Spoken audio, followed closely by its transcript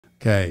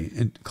Okay.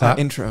 And clap.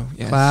 Intro.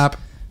 Yes. Clap.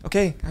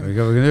 Okay. There we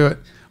go. We're going to do it.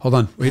 Hold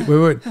on. Wait.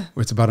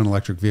 It's about an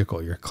electric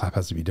vehicle. Your clap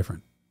has to be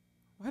different.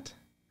 What?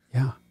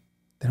 Yeah.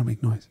 They don't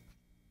make noise.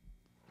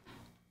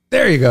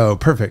 There you go.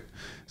 Perfect.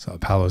 So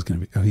Paolo's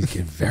going to be, he's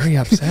getting very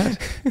upset.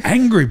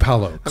 Angry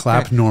Paolo.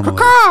 Clap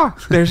normally.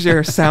 There's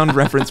your sound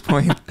reference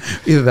point.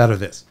 Either that or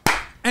this.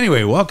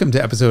 Anyway, welcome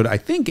to episode, I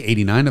think,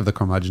 89 of the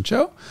Carmudgeon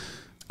Show.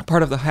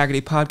 Part of the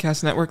Haggerty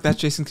Podcast Network. That's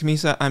Jason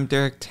Cammisa. I'm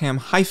Derek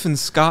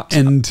Tam-Scott.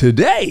 And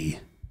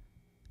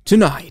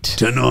Tonight,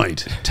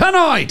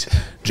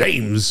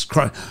 James,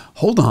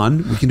 hold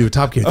on, we can do a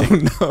Top Gear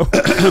thing. Oh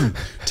no.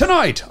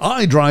 Tonight,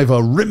 I drive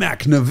a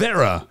Rimac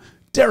Nevera.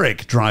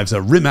 Derek drives a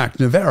Rimac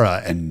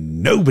Nevera,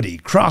 and nobody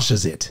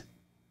crosses it.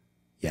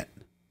 Yet.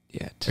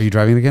 Are you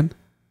driving it again?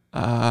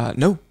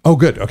 No. Oh,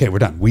 good. Okay, we're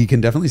done. We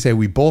can definitely say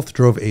we both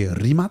drove a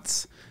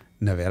Rimac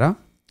Nevera,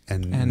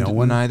 and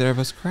neither of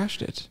us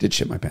crashed it. Did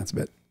shit my pants a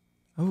bit.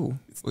 Oh,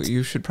 well,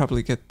 you should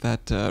probably get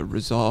that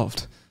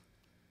resolved.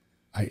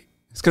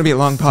 It's going to be a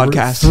long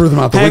podcast. Threw them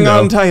out the window.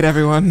 Hang on tight,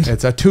 everyone.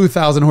 It's a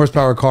 2,000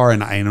 horsepower car,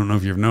 and I don't know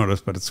if you've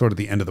noticed, but it's sort of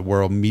the end of the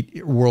world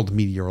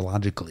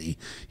meteorologically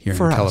here in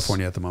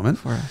California at the moment.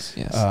 For us,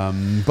 yes.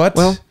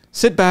 Well,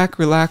 sit back,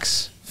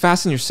 relax,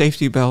 fasten your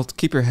safety belt,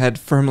 keep your head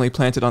firmly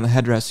planted on the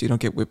headrest so you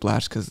don't get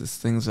whiplash because this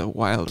thing's a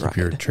wild ride. Keep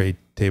your tray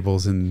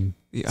tables and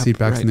seat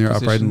backs in their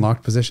upright and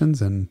locked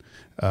positions, and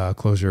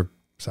close your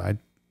side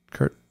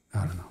curtain.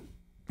 I don't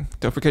know.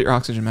 Don't forget your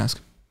oxygen mask.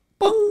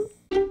 Boom.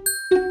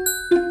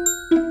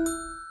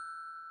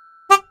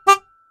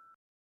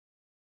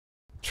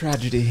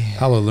 Tragedy.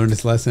 Paolo learned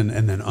his lesson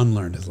and then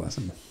unlearned his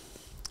lesson.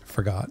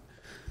 Forgot.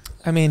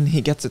 I mean,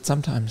 he gets it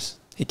sometimes.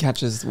 He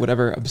catches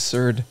whatever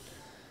absurd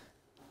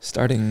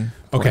starting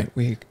point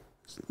we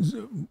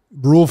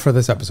rule for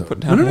this episode.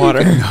 Put down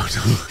water.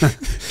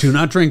 Do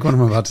not drink when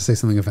I'm about to say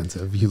something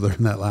offensive. You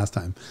learned that last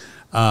time.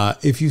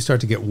 If you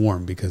start to get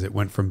warm, because it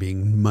went from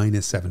being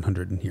minus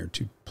 700 in here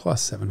to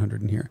plus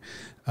 700 in here,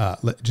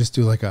 just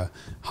do like a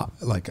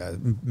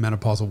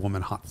menopausal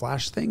woman hot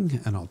flash thing,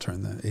 and I'll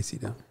turn the AC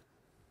down.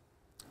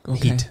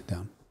 Okay. Heat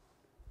down.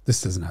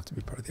 This doesn't have to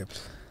be part of the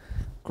episode.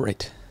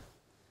 Great.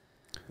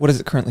 What is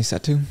it currently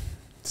set to?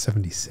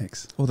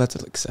 76. Oh, that's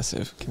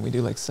excessive. Can we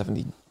do like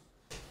 72?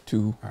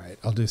 All right,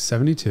 I'll do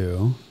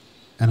 72,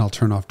 and I'll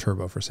turn off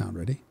turbo for sound.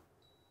 Ready?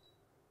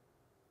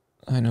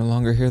 I no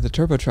longer hear the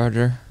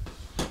turbocharger.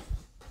 Do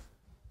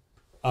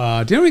you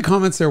know how many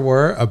comments there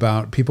were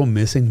about people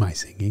missing my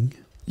singing?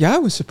 Yeah, I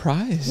was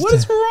surprised. What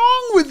is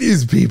wrong with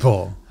these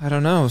people? I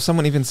don't know.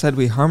 Someone even said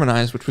we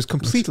harmonized, which was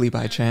completely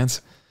by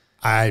chance.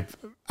 I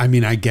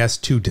mean, I guess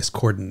two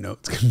discordant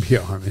notes can be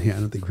a harmony.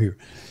 I don't think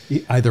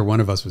either one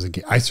of us was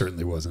I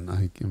certainly wasn't.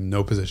 I am in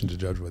no position to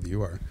judge whether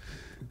you are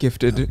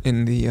gifted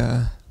in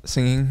the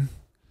singing.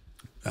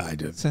 I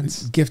did.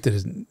 Sense. Gifted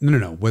is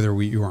no.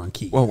 Whether you were on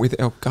key. Well,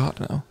 oh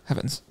God, no,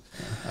 heavens.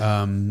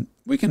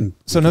 We can.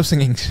 So no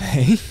singing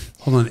today.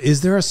 Hold on.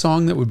 Is there a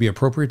song that would be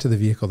appropriate to the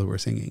vehicle that we're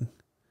singing?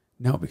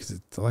 No, because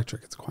it's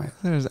electric. It's quiet.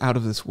 There's Out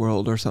of This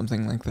World or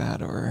something like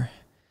that, or.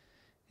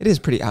 It is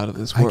pretty out of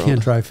this world. I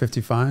can't drive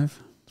 55.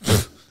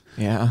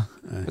 Yeah,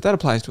 but that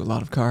applies to a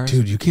lot of cars.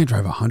 Dude, you can't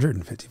drive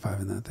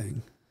 155 in that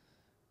thing.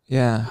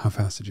 Yeah. How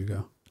fast did you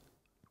go?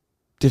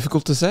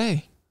 Difficult to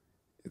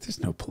There's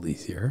no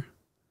police here.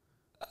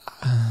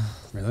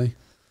 Really?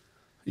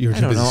 I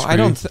don't know.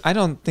 I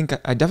don't think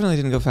I definitely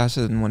didn't go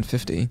faster than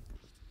 150.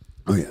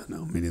 Oh yeah,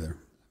 no, me neither.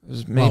 It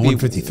was maybe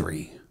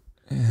 153.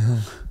 Yeah.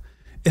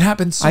 It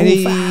happened so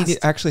fast.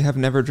 I actually have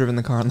never driven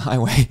the car on the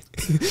highway.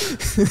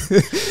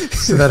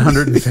 So that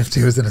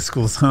 150 was in a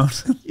school zone.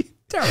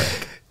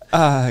 Derek.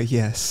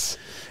 Yes.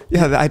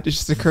 Yeah, it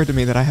just occurred to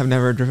me that I have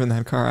never driven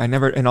that car.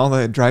 In all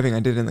the driving I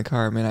did in the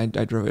car, I mean,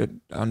 I drove it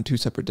on 2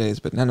 separate days,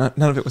 but none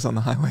of it was on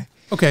the highway.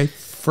 Okay.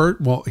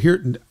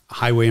 Here,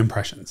 highway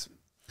impressions.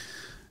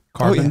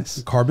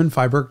 Carbon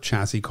fiber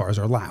chassis cars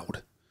are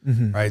loud,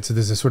 right? So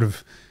there's a sort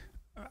of,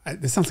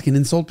 this sounds like an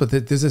insult, but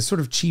there's a sort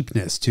of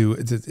cheapness to,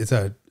 it's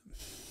a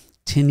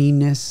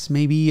tinniness,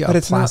 maybe. But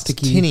it's not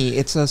tinny.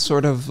 It's a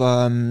sort of,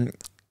 there's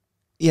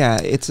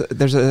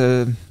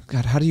a,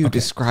 God, how do you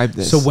describe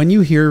this? So when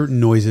you hear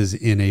noises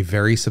in a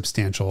very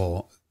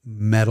substantial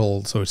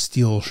metal, so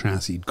steel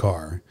chassis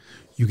car,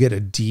 you get a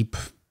deep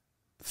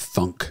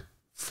thunk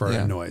for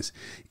a noise.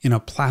 In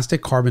a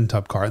plastic carbon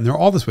tub car, and they're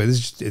all this way,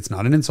 it's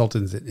not an insult,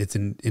 it's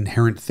an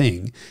inherent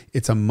thing.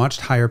 It's a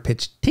much higher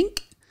pitched tink.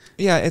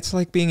 Yeah, it's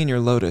like being in your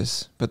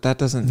Lotus, but that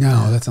doesn't...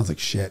 No, that sounds like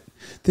shit.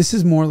 This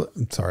is more...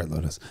 Sorry,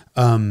 Lotus.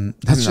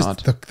 That's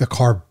just the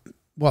car...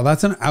 Well,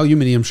 that's an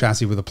aluminum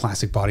chassis with a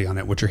plastic body on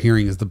it. What you're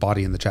hearing is the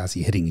body and the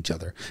chassis hitting each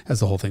other as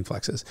the whole thing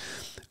flexes.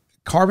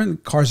 Carbon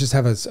cars just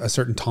have a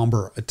certain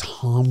timbre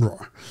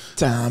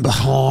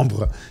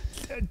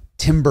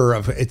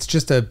of...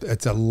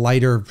 It's a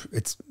lighter...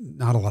 It's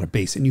not a lot of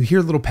bass. And you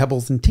hear little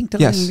pebbles and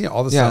tink-tink,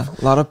 all this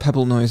stuff. A lot of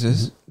pebble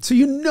noises. So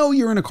you know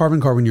you're in a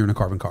carbon car when you're in a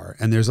carbon car,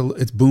 and it's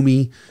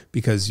boomy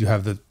because you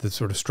have the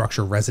sort of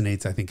structure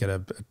resonates. I think at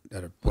a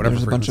whatever.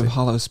 There's a bunch frequency. of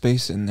hollow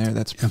space in there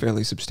that's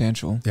fairly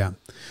substantial. Yeah.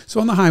 So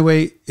on the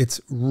highway, it's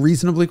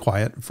reasonably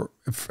quiet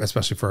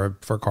especially for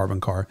a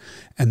carbon car,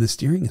 and the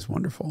steering is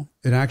wonderful.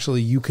 It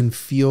actually, you can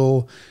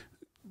feel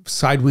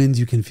side winds,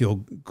 you can feel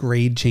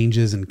grade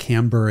changes and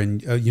camber,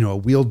 and a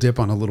wheel dip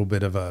on a little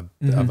bit of a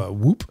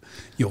whoop.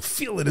 You'll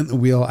feel it in the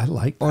wheel. I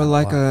like that. Or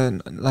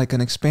like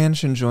an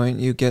expansion joint,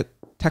 you get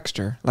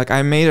texture. Like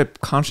I made a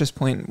conscious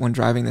point when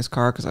driving this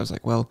car because I was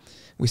like, well,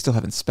 we still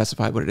haven't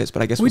specified what it is,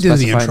 but I guess we'll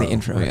specify in the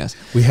intro. Right. Yes,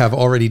 we have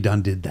already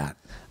did that.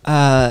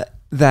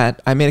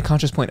 That I made a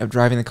conscious point of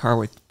driving the car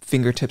with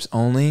fingertips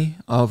only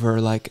over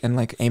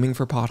aiming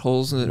for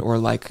potholes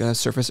or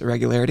surface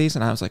irregularities,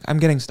 and I was like, I'm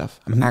getting stuff.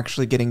 I'm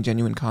actually getting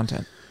genuine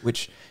content,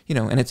 which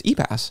and it's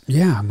e-pass.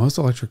 Yeah, most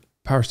electric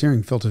power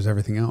steering filters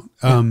everything out.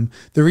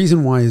 The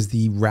reason why is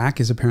the rack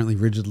is apparently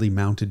rigidly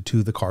mounted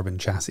to the carbon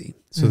chassis,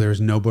 so there's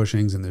no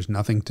bushings and there's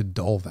nothing to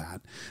dull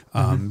that,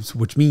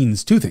 which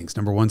means two things.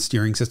 Number one,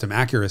 steering system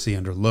accuracy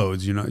under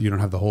loads. You don't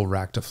have the whole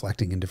rack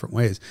deflecting in different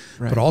ways,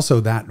 but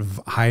also that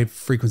high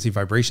frequency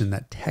vibration,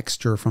 that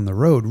texture from the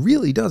road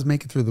really does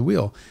make it through the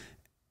wheel.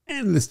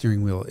 And the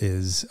steering wheel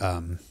is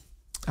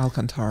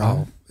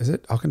Alcantara. Is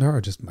it Alcantara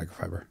or just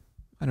microfiber?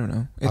 I don't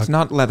know. It's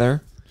not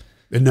leather.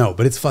 No,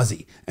 but it's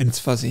fuzzy. And it's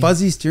fuzzy.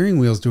 Fuzzy steering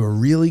wheels do a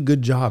really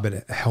good job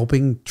at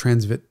helping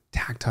transmit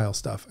tactile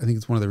stuff. I think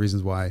it's one of the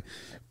reasons why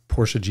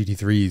Porsche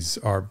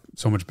GT3s are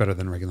so much better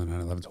than regular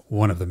 911s.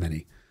 One of the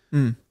many.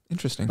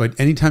 Interesting. But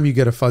anytime you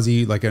get a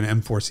fuzzy, like an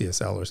M4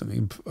 CSL or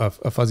something,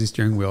 a fuzzy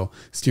steering wheel,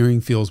 steering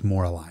feels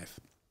more alive.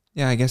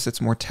 Yeah, I guess it's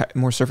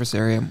more surface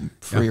area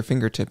for your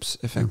fingertips,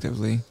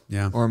 effectively.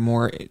 Yeah. Or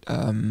more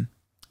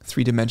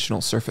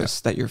three-dimensional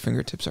surface that your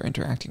fingertips are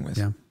interacting with.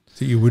 Yeah.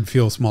 So you would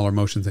feel smaller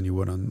motions than you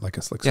would on like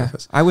a slick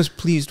surface. I was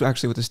pleased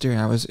actually with the steering.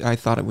 I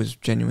thought it was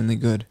genuinely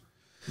good,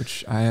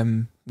 which I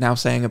am now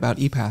saying about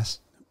e-pass.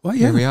 Well,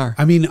 yeah. Here we are.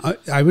 I mean,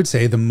 I would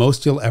say the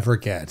most you'll ever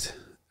get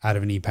out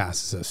of an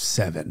e-pass is a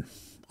 7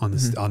 on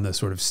the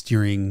sort of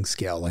steering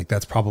scale. Like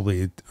that's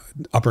probably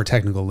upper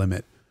technical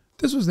limit.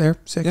 This was there,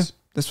 6. Yeah,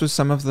 this was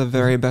some of the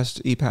very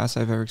best e-pass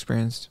I've ever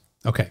experienced.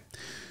 Okay.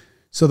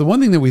 So the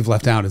one thing that we've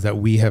left out is that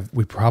we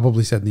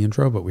probably said in the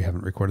intro, but we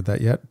haven't recorded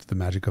that yet. The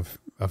magic of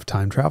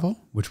time travel,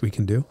 which we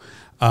can do.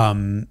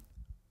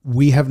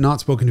 We have not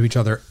spoken to each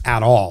other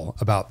at all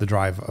about the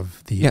drive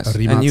of the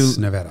Rimac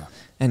Nevera.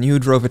 And you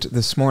drove it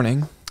this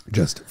morning.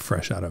 Just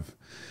fresh out of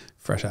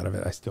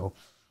it.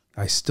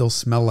 I still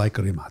smell like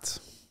Rimac.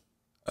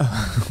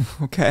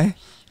 Okay.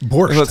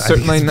 Borscht. Well,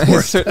 certainly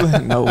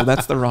no,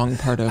 that's the wrong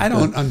part of. I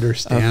don't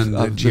understand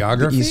the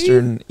geography.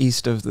 The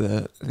east of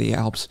the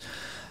Alps.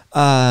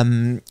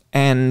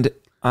 And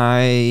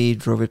I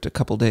drove it a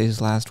couple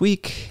days last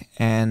week,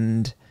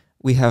 and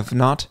we have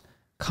not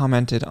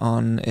commented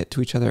on it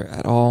to each other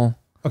at all.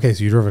 Okay,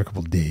 so you drove it a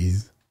couple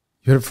days.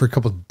 You had it for a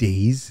couple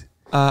days?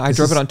 I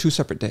drove it on 2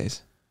 separate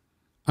days.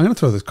 I'm going to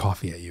throw this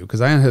coffee at you because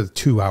I had a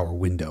 2-hour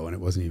window, and it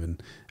wasn't even...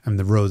 I mean,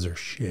 the roads are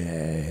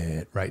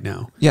shit right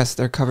now. Yes,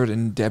 they're covered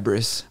in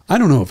debris. I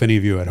don't know if any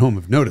of you at home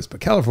have noticed, but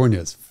California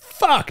is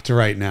fucked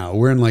right now.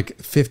 We're in like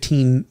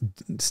 15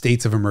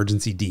 states of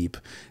emergency deep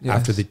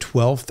after the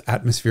 12th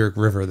atmospheric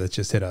river that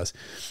just hit us.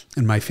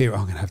 And my favorite,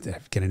 I'm going to have to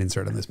get an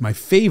insert on this. My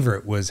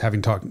favorite was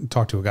having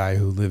talked to a guy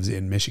who lives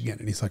in Michigan.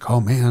 And he's like, oh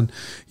man,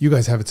 you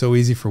guys have it so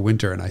easy for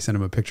winter. And I sent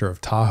him a picture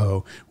of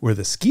Tahoe where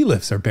the ski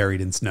lifts are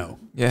buried in snow.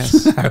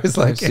 Yes. I was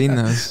like, I've seen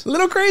those. A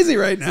little crazy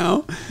right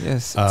now.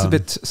 Yes. It's a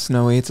bit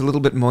snowy. It's a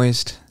little bit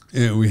moist.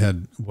 We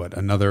had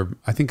another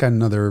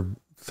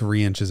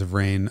 3 inches of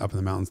rain up in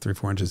the mountains,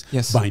 3-4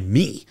 inches by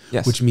me,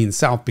 which means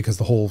south because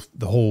the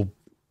whole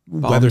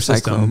weather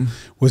system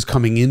was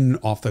coming in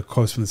off the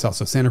coast from the south.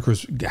 So Santa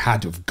Cruz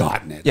had to have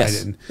gotten it.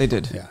 Yes, they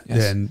did. Yeah.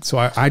 Yes. And so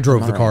I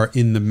drove the car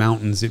in the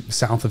mountains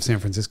south of San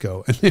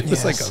Francisco, and it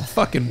was like a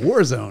fucking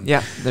war zone.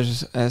 Yeah.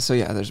 There's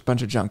a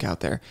bunch of junk out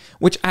there,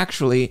 which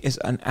actually is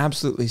an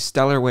absolutely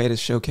stellar way to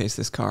showcase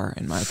this car,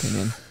 in my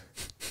opinion.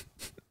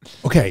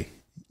 Okay.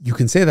 You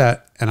can say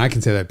that, and I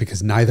can say that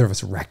because neither of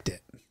us wrecked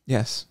it.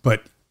 Yes.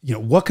 But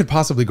what could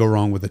possibly go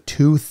wrong with a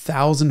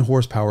 2,000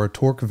 horsepower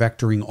torque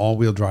vectoring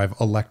all-wheel drive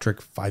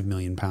electric 5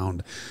 million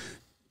pound,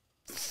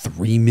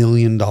 $3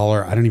 million?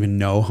 I don't even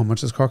know how much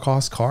this car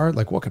costs.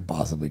 Like, what could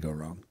possibly go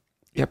wrong?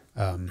 Yep.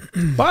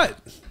 But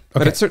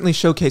it certainly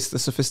showcased the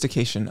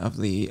sophistication of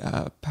the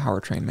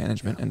powertrain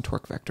management and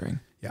torque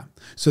vectoring. Yeah.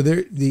 So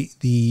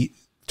the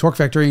torque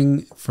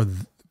vectoring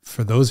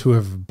for those who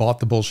have bought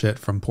the bullshit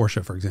from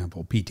Porsche, for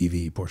example,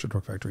 PTV, Porsche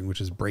Torque Vectoring, which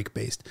is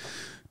brake-based.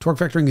 Torque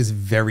vectoring is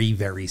very,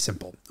 very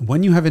simple.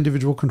 When you have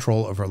individual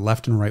control over a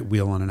left and right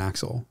wheel on an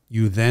axle,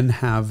 you then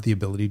have the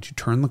ability to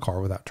turn the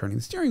car without turning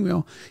the steering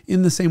wheel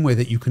in the same way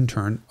that you can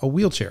turn a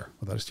wheelchair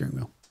without a steering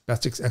wheel.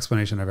 Best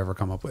explanation I've ever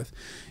come up with.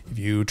 If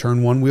you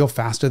turn one wheel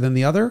faster than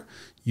the other,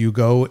 you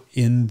go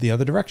in the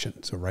other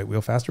direction. So right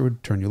wheel faster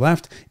would turn you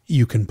left.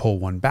 You can pull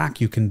one back.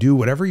 You can do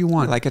whatever you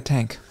want. Like a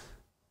tank.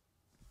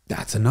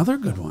 That's another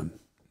good one.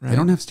 They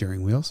don't have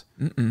steering wheels,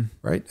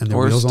 right? And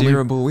or wheels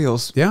steerable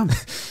wheels. Yeah.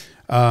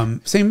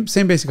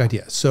 Same basic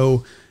idea.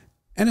 So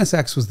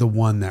NSX was the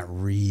one that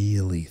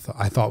really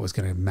I thought was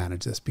going to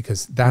manage this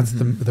because that's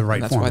the right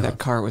and that's formula. why that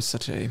car was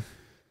such a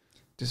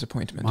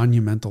disappointment.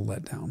 Monumental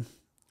letdown.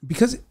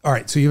 Because, all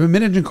right, so you have a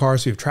mid-engine car,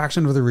 so you have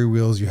traction with the rear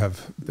wheels, you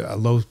have a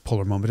low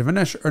polar moment of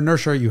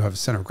inertia, you have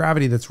center of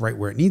gravity that's right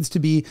where it needs to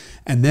be,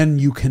 and then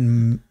you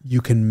can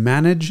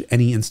manage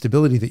any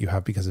instability that you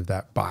have because of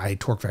that by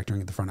torque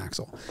vectoring at the front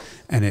axle.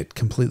 And it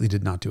completely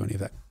did not do any of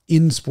that.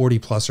 In Sporty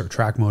Plus or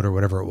track mode or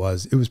whatever it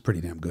was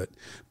pretty damn good.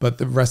 But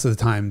the rest of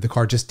the time, the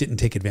car just didn't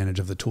take advantage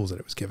of the tools that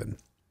it was given.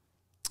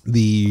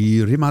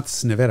 The Rimac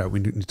Nevera,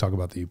 we need to talk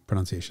about the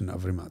pronunciation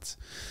of Rimac.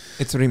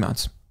 It's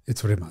Rimac.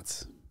 It's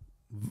Rimac.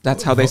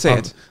 That's how they say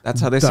it.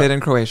 That's how they say it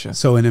in Croatia.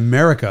 So in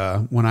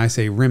America, when I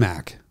say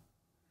Rimac,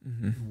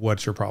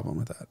 what's your problem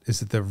with that?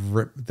 Is it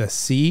the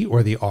C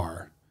or the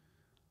R?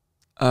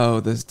 Oh,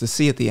 the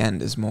C at the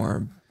end is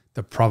more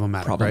the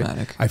problematic.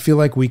 Right? I feel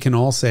like we can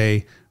all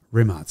say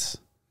Rimac,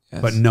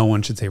 but no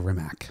one should say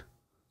Rimac.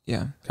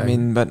 Yeah. Okay. I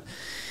mean, but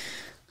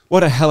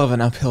what a hell of an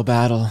uphill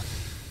battle.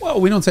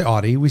 Well, we don't say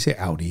Audi. We say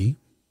Audi.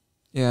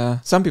 Yeah.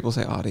 Some people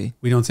say Audi.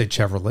 We don't say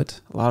Chevrolet.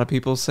 A lot of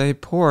people say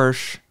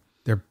Porsche.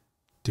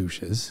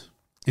 Douches.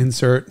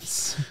 Insert.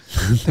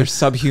 They're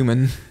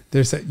subhuman.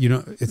 There's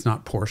it's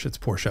not Porsche, it's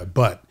Porsche,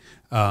 but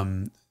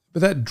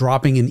that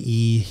dropping an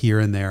E here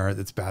and there,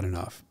 that's bad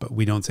enough. But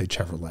we don't say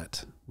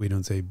Chevrolet. We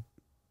don't say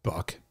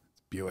Buck.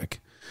 It's Buick.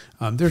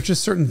 There's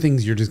just certain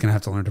things you're just going to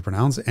have to learn to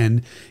pronounce.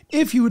 And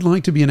if you would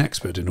like to be an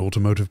expert in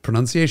automotive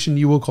pronunciation,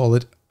 you will call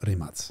it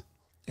Rimac.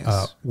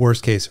 Yes.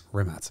 Worst case,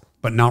 Rimac,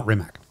 but not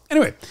Rimac.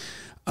 Anyway,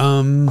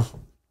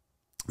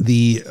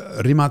 the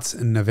Rimac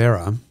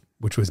Nevera,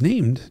 which was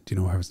named, do you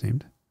know how it was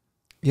named?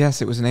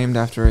 Yes, it was named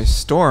after a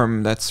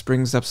storm that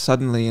springs up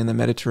suddenly in the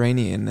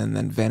Mediterranean and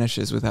then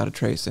vanishes without a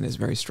trace and is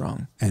very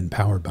strong. And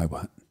powered by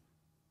what?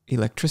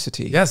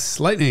 Electricity.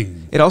 Yes,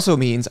 lightning. It also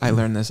means, I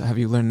learned this, have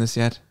you learned this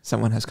yet?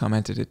 Someone has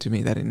commented it to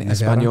me that in Nevera?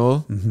 Espanol,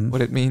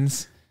 what it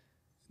means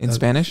in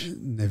Spanish?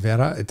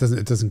 Nevera, it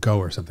doesn't go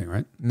or something,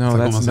 right? No,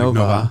 that's Nova.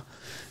 Like Nova.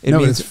 It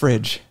means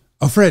fridge.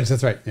 Oh, fridge,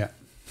 that's right, yeah.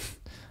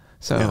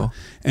 So, yeah.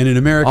 And in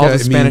America, all the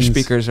Spanish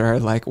speakers are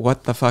like,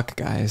 "What the fuck,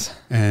 guys?"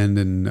 And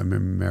in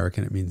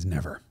American, it means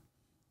never.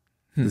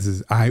 This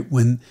is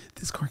when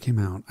this car came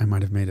out, I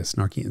might have made a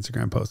snarky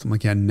Instagram post. I'm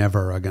like, "Yeah,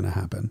 never gonna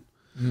happen.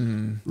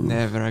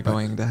 Never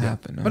going to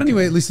happen." Okay. But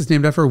anyway, at least it's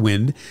named after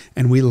wind,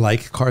 and we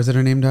like cars that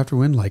are named after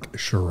wind, like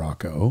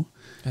Scirocco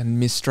and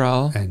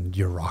Mistral and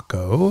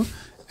Urraco.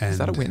 And is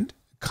that a wind?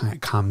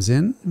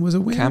 Kamzin was a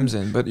wind.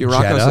 Kamzin, but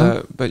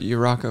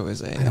Urraco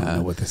is a. I don't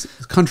know what this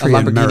is. Country a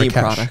in Lamborghini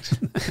Marrakesh.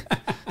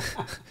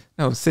 Product.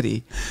 No,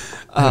 city.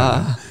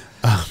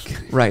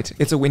 Right,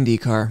 it's a windy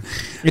car.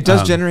 It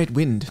does generate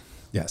wind.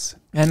 Yes,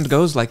 and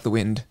goes like the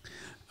wind.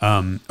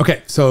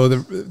 Okay, so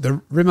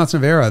the Rimac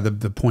Nevera,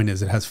 the point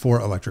is it has 4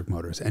 electric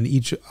motors, and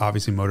each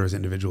obviously motor is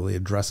individually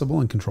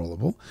addressable and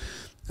controllable,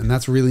 and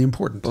that's really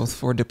important. Both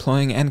for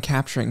deploying and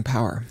capturing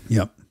power.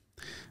 Yep.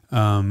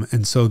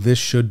 And so this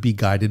should be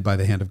guided by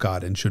the hand of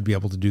God and should be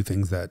able to do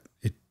things that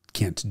it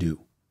can't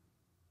do.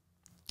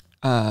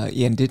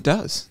 Yeah, and it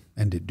does.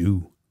 And it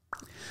do.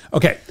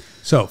 Okay,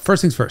 so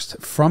first things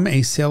first. From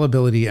a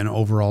saleability and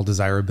overall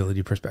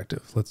desirability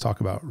perspective, let's talk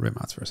about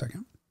Rimac for a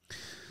second.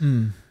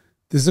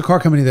 This is a car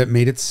company that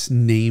made its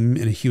name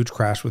in a huge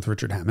crash with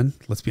Richard Hammond.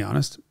 Let's be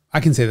honest. I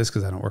can say this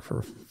because I don't work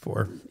for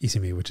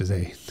ISSIMI, which is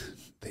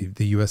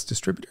the U.S.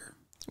 distributor.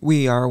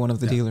 We are one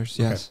of the dealers,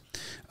 yes.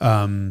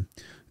 Okay.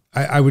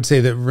 I would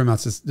say that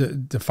Rimac's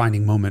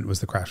defining moment was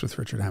the crash with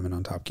Richard Hammond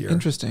on Top Gear.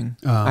 Interesting.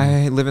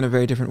 I live in a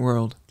very different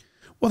world.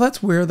 Well,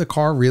 that's where the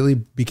car really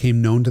became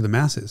known to the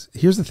masses.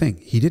 Here's the thing.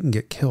 He didn't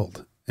get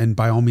killed. And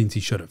by all means, he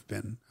should have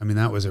been. I mean,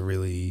 that was a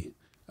really,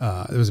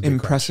 it was a big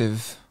impressive.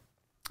 Crash.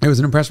 It was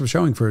an impressive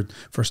showing for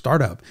a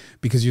startup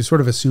because you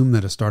sort of assume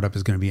that a startup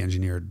is going to be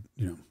engineered,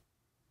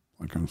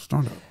 like a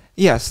startup.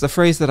 Yes. The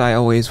phrase that I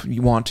always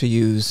want to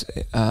use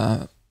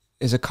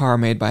is a car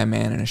made by a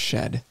man in a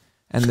shed.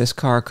 And this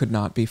car could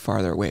not be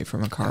farther away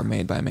from a car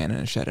made by a man in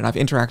a shed. And I've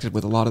interacted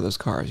with a lot of those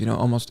cars.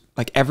 Almost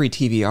like every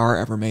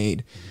TVR ever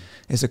made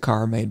is a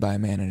car made by a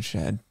man in a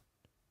shed.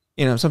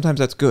 Sometimes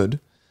that's good.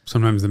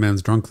 Sometimes the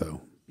man's drunk,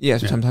 though.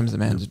 Yes, sometimes the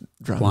man's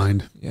drunk.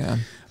 Blind. Yeah.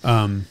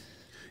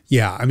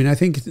 Yeah, I mean, I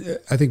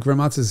think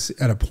Rimac is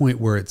at a point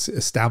where it's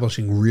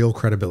establishing real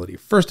credibility.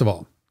 First of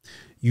all,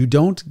 you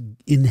don't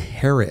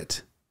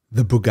inherit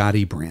the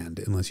Bugatti brand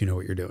unless you know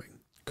what you're doing.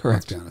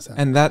 Correct.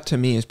 And that to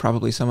me is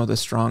probably some of the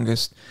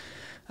strongest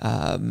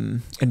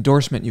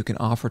endorsement you can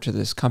offer to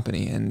this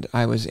company. And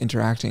I was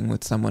interacting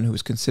with someone who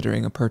was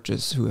considering a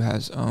purchase who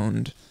has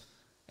owned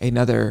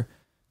another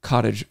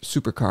cottage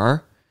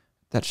supercar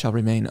that shall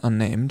remain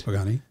unnamed.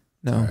 Bugatti?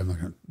 No. Sorry, I'm not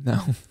gonna... No.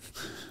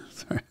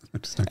 Sorry.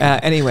 I'm just not gonna...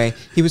 Anyway,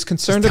 he was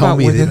concerned just about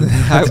whether... I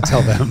have to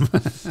tell them.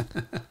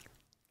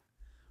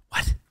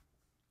 What?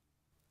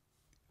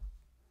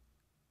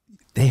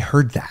 They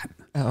heard that.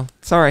 Oh,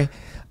 sorry.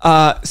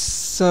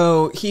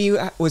 So he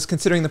was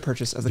considering the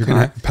purchase of the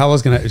car.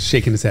 Paolo's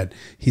shaking his head.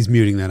 He's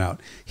muting that out.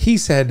 He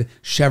said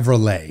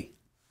Chevrolet.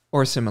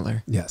 Or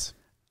similar. Yes.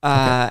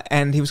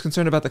 And he was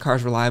concerned about the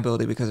car's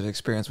reliability because of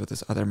experience with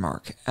this other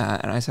marque.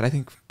 And I said, I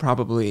think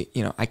probably,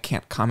 I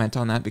can't comment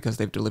on that because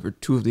they've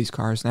delivered 2 of these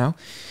cars now.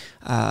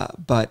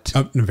 But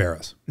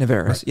Neveras.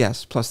 Neveras, right.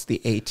 yes, plus the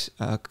 8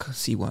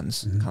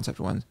 C1s, concept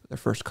ones, their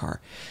first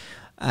car.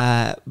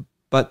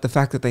 But the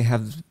fact that they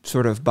have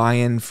sort of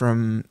buy-in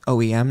from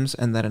OEMs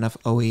and that enough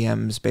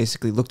OEMs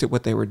basically looked at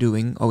what they were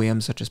doing,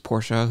 OEMs such as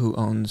Porsche, who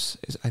owns,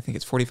 I think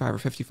it's 45 or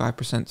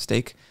 55%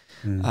 stake,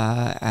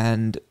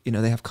 and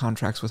they have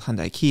contracts with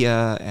Hyundai,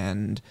 Kia,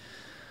 and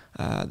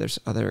there's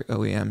other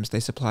OEMs. They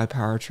supply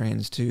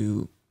powertrains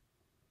to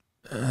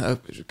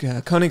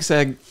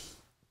Koenigsegg,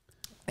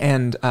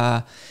 and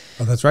oh,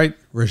 that's right,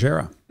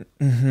 Regera.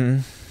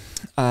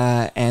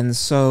 And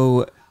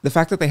so the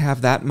fact that they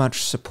have that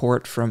much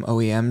support from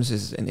OEMs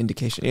is an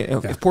indication.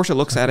 If Porsche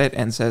looks at it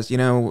and says,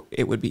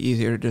 it would be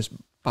easier to just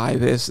buy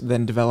this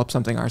than develop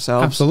something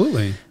ourselves,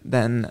 absolutely,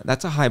 then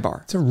that's a high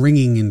bar. It's a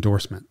ringing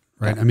endorsement.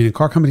 Right. Yeah. I mean, in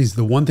car companies,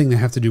 the one thing they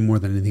have to do more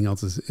than anything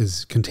else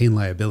is contain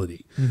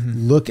liability.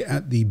 Look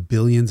at the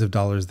billions of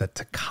dollars that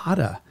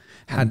Takata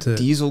had to.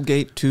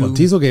 Dieselgate too. Well,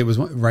 Dieselgate was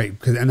right,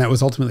 and that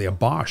was ultimately a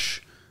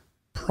Bosch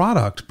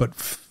product,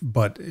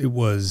 but it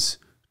was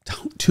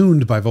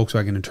tuned by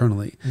Volkswagen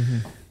internally.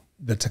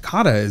 The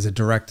Takata is a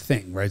direct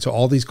thing, right? So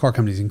all these car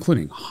companies,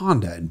 including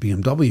Honda and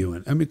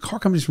BMW, and car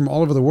companies from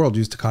all over the world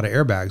use Takata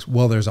airbags.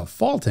 Well, there's a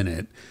fault in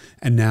it,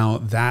 and now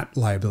that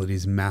liability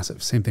is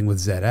massive. Same thing with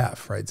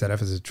ZF, right?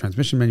 ZF is a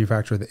transmission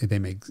manufacturer. They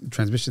make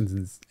transmissions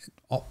and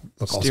all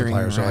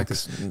suppliers are like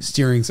this,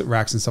 steering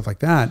racks and stuff like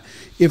that.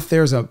 If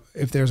there's a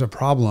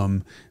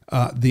problem,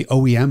 the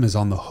OEM is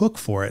on the hook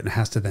for it and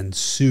has to then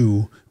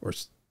sue or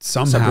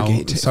somehow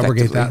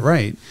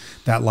subrogate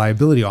that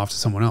liability off to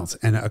someone else.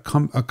 And a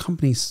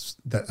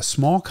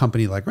small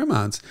company like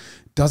Rimac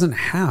doesn't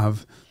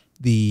have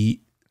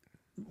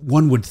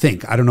one would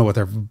think, I don't know what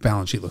their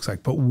balance sheet looks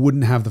like, but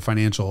wouldn't have the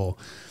financial.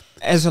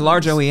 As a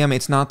large OEM,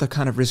 it's not the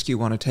kind of risk you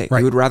want to take. Right.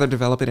 You would rather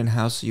develop it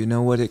in-house so you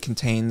know what it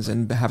contains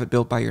and have it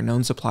built by your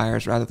known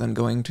suppliers rather than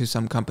going to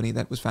some company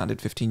that was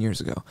founded 15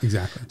 years ago.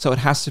 Exactly. So it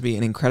has to be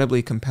an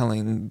incredibly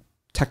compelling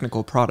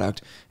technical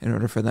product in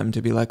order for them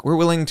to be like, we're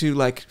willing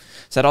to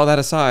set all that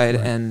aside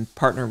and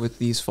partner with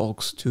these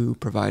folks to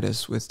provide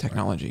us with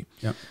technology.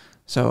 Yep.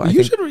 So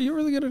you're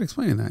really good at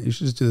explaining that. You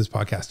should just do this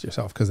podcast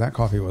yourself because that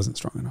coffee wasn't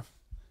strong enough.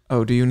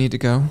 Oh, do you need to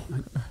go?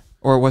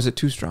 Or was it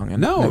too strong?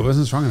 No, it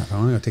wasn't strong enough. I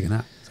want to go take a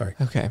nap. Sorry.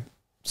 Okay.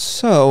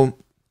 So,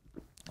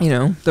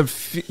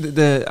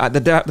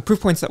 the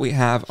proof points that we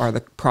have are the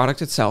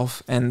product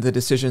itself and the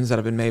decisions that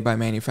have been made by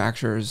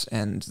manufacturers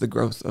and the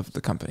growth of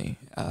the company.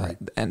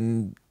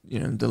 And,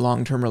 the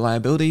long-term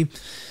reliability,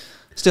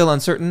 still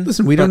uncertain.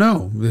 Listen, we don't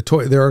know.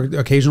 There are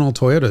occasional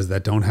Toyotas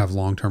that don't have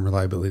long-term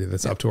reliability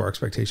that's up to our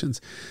expectations.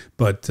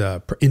 But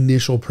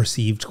initial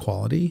perceived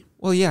quality.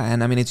 Well, yeah.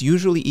 And I mean, it's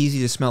usually easy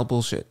to smell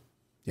bullshit.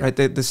 Yeah. Right,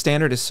 the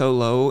standard is so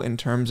low in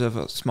terms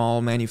of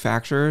small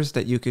manufacturers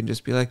that you can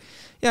just be like,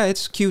 yeah,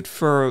 it's cute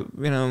for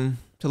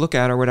to look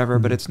at or whatever,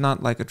 but it's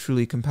not like a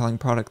truly compelling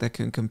product that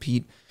can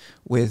compete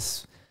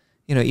with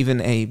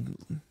even a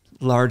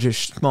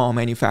largish small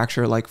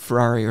manufacturer like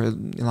Ferrari or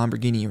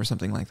Lamborghini or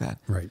something like that.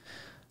 Right.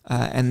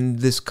 And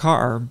this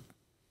car,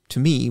 to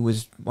me,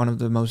 was one of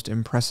the most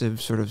impressive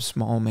sort of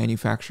small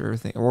manufacturer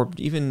thing, or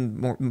even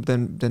more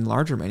than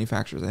larger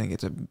manufacturers. I think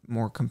it's a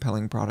more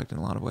compelling product in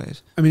a lot of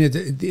ways. I mean,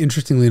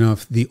 interestingly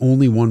enough, the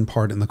only one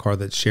part in the car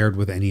that's shared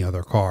with any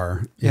other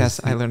car.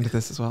 Yes, I learned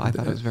this as well. I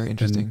thought it was very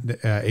interesting. The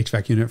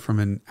HVAC unit from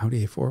an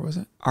Audi A4, was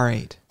it?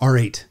 R8.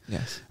 R8.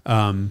 Yes.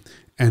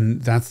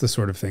 And that's the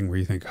sort of thing where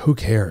you think, who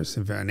cares?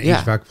 If an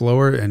HVAC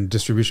blower and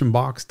distribution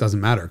box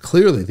doesn't matter.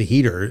 Clearly, the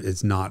heater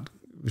is not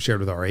shared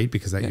with R8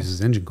 because that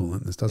uses engine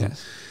coolant. This doesn't.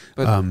 Yes.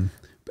 But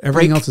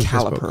everything else is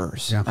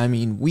calipers. Yeah. I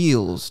mean,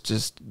 wheels,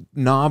 just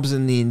knobs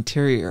in the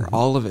interior,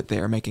 all of it they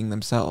are making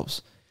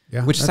themselves.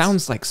 Yeah, which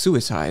sounds like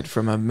suicide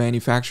from a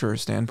manufacturer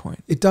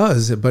standpoint. It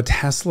does, but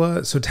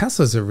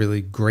Tesla's a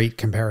really great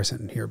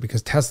comparison here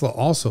because Tesla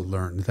also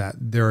learned that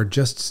there are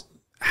just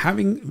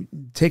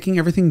taking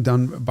everything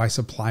done by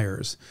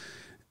suppliers,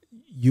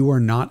 you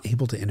are not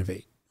able to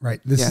innovate. Right.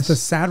 This is the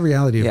sad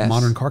reality of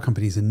modern car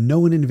companies, and no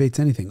one innovates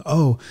anything.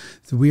 Oh,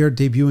 so we are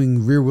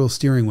debuting rear wheel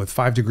steering with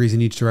 5 degrees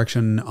in each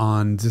direction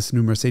on this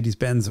new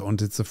Mercedes-Benz,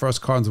 and it's the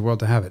first car in the world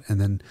to have it.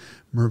 And then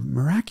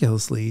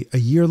miraculously, a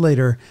year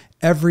later,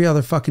 every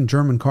other fucking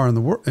German car in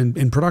the world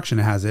in production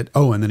has it.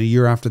 Oh, and then a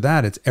year after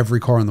that, it's every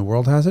car in the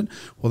world has it.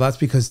 Well, that's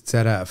because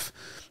ZF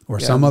or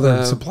some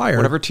other supplier,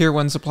 whatever tier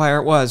 1 supplier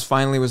it was,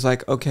 finally was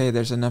like, okay,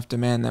 there's enough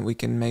demand that we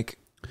can make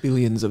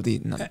billions of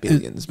these, not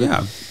billions,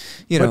 but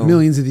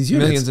millions of these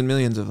units. Millions and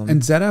millions of them.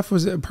 And ZF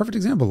was a perfect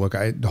example. Look,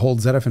 I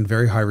hold ZF in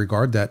very high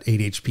regard. That 8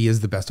 HP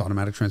is the best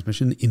automatic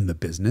transmission in the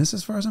business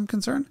as far as I'm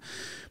concerned.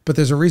 But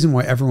there's a reason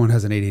why everyone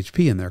has an 8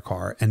 HP in their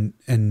car and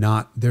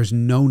there's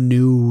no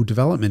new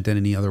development in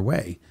any other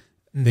way.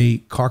 The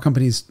car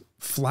companies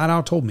flat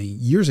out told me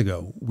years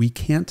ago, we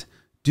can't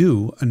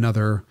do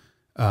another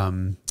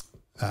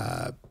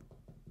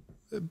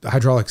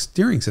hydraulic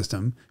steering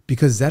system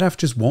because ZF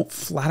just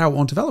flat out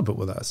won't develop it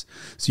with us.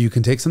 So you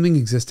can take something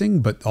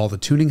existing, but all the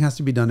tuning has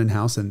to be done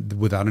in-house and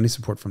without any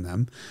support from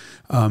them.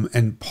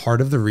 And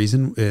part of the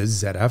reason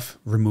is ZF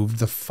removed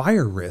the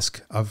fire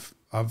risk of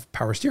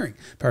power steering.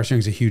 Power steering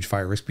is a huge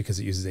fire risk because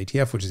it uses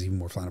ATF, which is even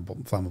more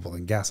flammable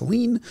than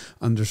gasoline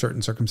under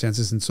certain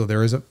circumstances. And so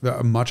there is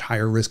a much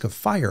higher risk of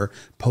fire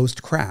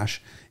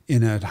post-crash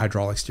in a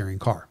hydraulic steering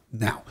car.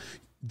 Now,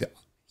 the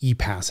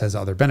E-Pass has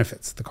other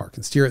benefits. The car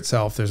can steer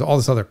itself. There's all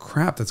this other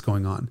crap that's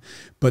going on.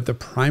 But the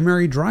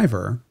primary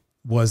driver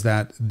was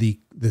that the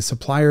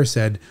supplier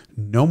said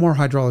no more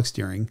hydraulic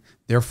steering.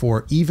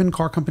 Therefore, even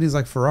car companies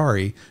like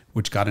Ferrari,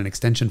 which got an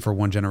extension for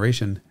one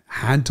generation,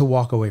 had to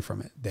walk away from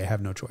it. They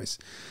have no choice.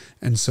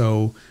 And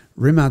so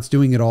Rimac's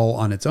doing it all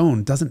on its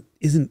own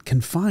isn't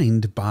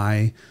confined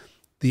by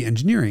the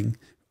engineering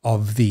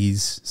of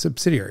these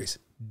subsidiaries,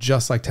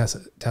 just like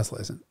Tesla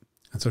isn't.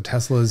 And so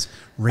Tesla's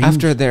range...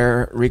 After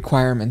their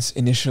requirements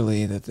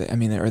initially,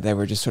 they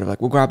were just sort of like,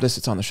 we'll grab this,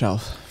 it's on the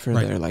shelf for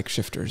their like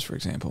shifters, for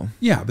example.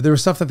 Yeah, but there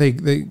was stuff that they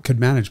could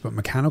manage, but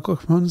mechanical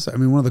components, I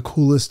mean, one of the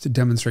coolest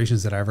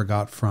demonstrations that I ever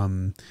got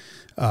from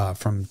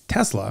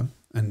Tesla,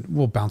 and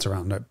we'll bounce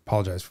around, I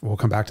apologize, we'll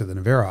come back to the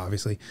Nevera,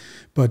 obviously,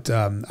 but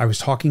I was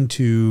talking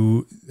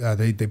to,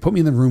 they put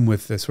me in the room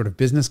with the sort of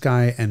business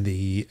guy and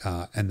the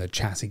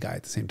chassis guy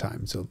at the same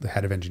time, so the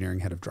head of engineering,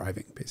 head of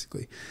driving,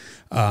 basically.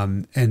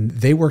 And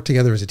they work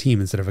together as a team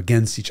instead of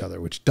against each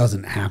other, which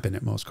doesn't happen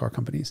at most car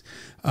companies.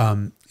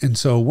 And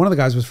so one of the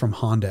guys was from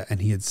Honda,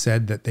 and he had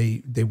said that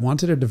they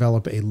wanted to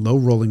develop a low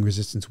rolling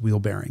resistance wheel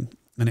bearing,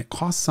 and it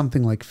costs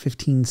something like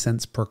 15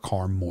 cents per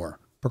car more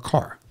per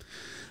car.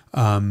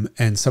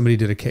 And somebody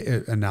did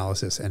a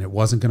analysis, and it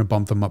wasn't going to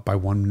bump them up by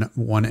one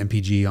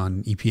mpg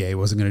on EPA. It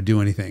wasn't going to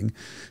do anything.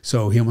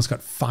 So he almost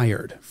got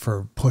fired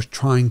for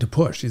trying to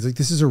push. He's like,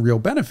 this is a real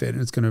benefit,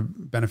 and it's going to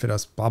benefit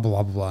us, blah,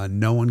 blah, blah, blah.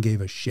 And no one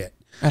gave a shit.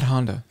 At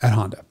Honda.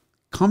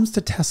 Comes to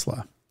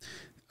Tesla,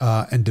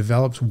 and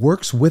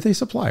works with a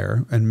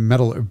supplier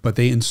and but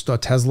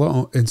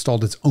Tesla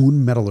installed its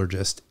own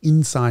metallurgist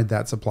inside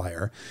that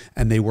supplier.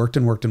 And they worked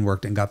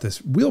and got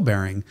this wheel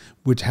bearing,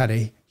 which had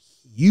a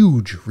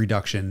huge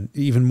reduction,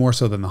 even more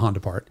so than the Honda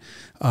part.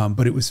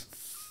 But it was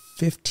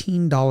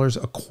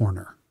 $15 a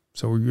corner.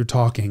 So you're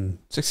talking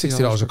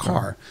 $60 a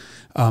car,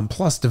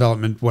 plus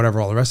development, whatever,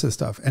 all the rest of the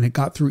stuff. And it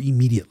got through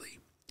immediately.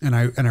 And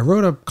I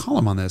wrote a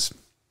column on this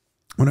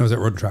when I was at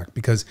Road and Track,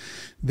 because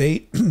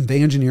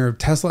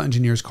Tesla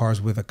engineers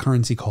cars with a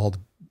currency called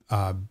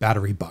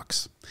battery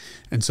bucks.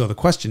 And so the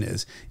question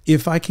is,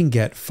 if I can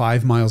get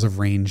 5 miles of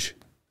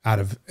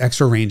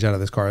extra range out of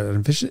this car, an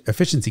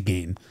efficiency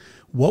gain,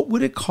 what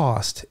would it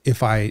cost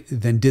if I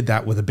then did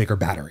that with a bigger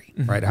battery,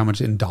 right? How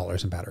much in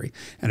dollars in battery?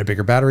 And a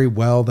bigger battery,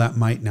 well, that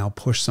might now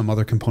push some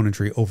other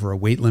componentry over a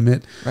weight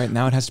limit. Right,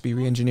 now it has to be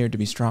re-engineered to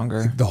be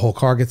stronger. The whole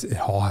car it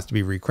all has to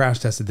be re-crash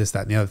tested, this,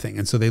 that, and the other thing.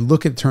 And so they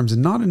look at terms,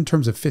 and not in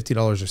terms of $50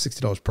 or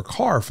 $60 per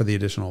car for the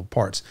additional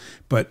parts,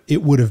 but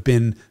it would have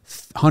been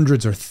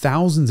hundreds or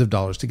thousands of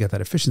dollars to get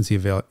that efficiency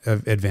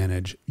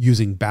advantage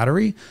using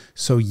battery.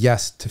 So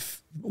yes,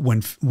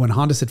 when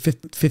Honda said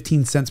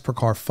 15 cents per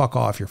car, fuck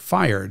off, you're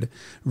fired,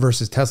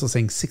 versus Tesla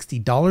saying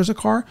 $60 a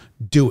car,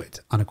 do it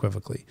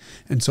unequivocally.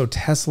 And so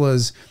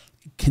Tesla's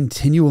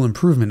continual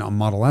improvement on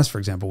Model S, for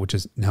example, which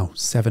is now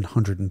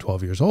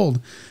 712 years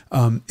old,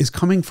 is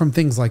coming from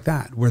things like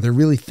that, where they're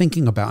really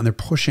thinking about and they're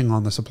pushing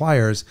on the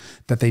suppliers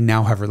that they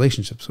now have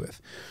relationships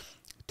with.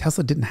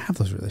 Tesla didn't have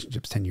those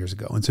relationships 10 years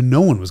ago. And so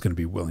no one was going to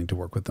be willing to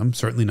work with them,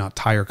 certainly not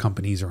tire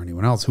companies or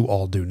anyone else, who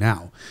all do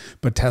now.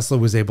 But Tesla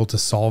was able to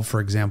solve, for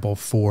example,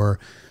 for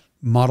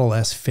Model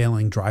S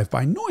failing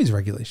drive-by noise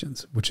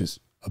regulations, which is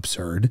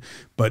absurd,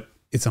 but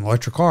it's an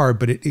electric car,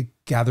 but it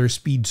gathers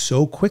speed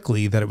so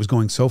quickly that it was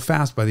going so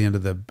fast by the end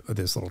of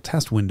this little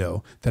test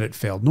window that it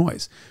failed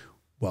noise.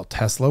 Well,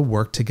 Tesla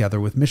worked together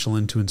with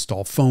Michelin to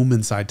install foam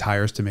inside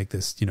tires to make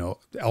this,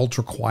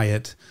 ultra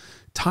quiet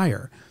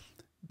tire.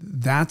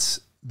 That's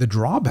the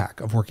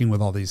drawback of working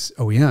with all these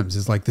OEMs,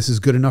 is like, this is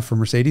good enough for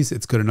Mercedes,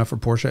 it's good enough for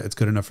Porsche, it's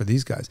good enough for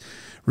these guys.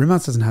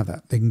 Rimac doesn't have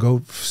that. They can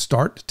go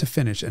start to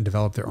finish and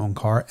develop their own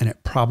car, and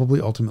it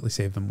probably ultimately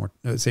saved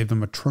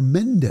them a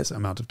tremendous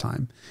amount of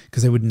time,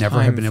 because they would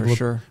never have been able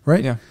to,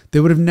 right? Yeah. They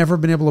would have never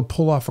been able to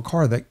pull off a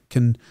car that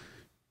can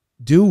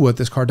do what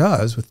this car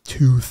does with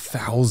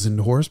 2,000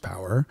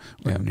 horsepower,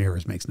 where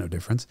yours makes no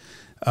difference,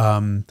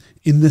 in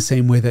the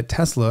same way that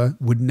Tesla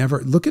would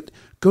never.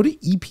 Go to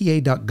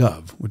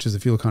EPA.gov, which is the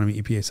fuel economy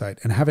EPA site,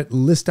 and have it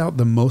list out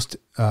the most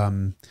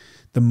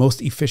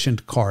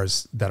efficient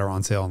cars that are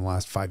on sale in the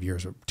last 5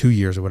 years or 2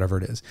 years or whatever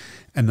it is.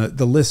 And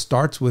the list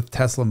starts with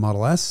Tesla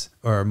Model S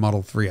or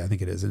Model 3, I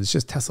think it is. And it's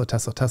just Tesla.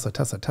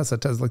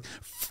 Like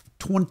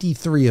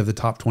 23 of the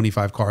top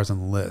 25 cars on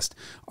the list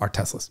are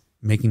Teslas.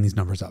 Making these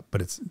numbers up,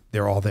 but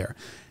they're all there.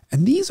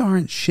 And these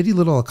aren't shitty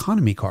little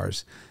economy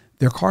cars.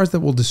 They're cars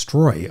that will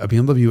destroy a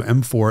BMW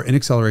M4 in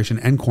acceleration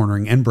and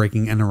cornering and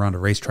braking and around a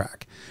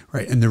racetrack,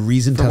 right? And the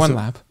reason for one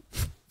lap.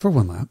 for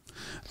 1 lap.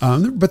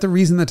 But the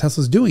reason that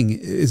Tesla's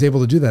is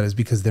able to do that is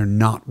because they're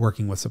not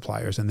working with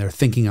suppliers and they're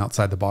thinking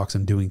outside the box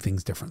and doing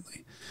things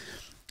differently.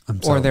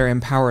 Or they're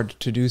empowered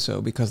to do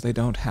so because they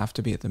don't have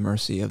to be at the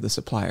mercy of the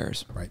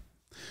suppliers. Right.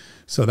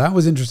 So that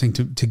was interesting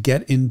to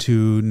get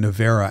into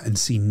Nevera and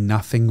see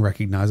nothing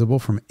recognizable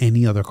from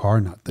any other car.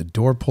 Not the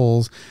door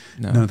pulls,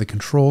 none of the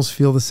controls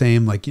feel the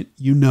same. Like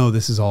you know,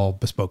 this is all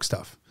bespoke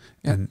stuff.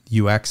 Yeah. And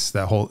UX, the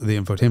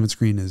infotainment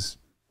screen is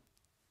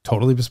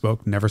totally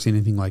bespoke. Never seen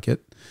anything like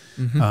it.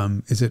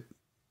 Is it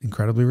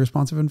incredibly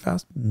responsive and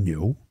fast?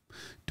 No.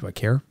 Do I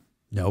care?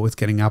 No. It's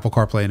getting Apple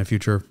CarPlay in a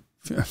future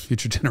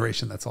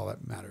generation. That's all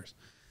that matters.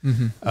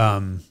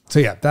 So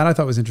yeah, that I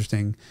thought was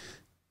interesting.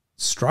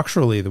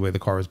 Structurally, the way the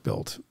car was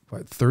built,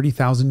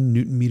 30,000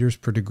 Newton meters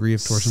per degree of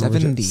torsional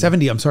rigidity.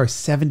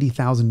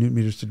 70,000 Newton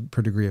meters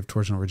per degree of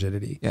torsional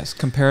rigidity. Yes,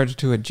 compared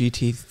to a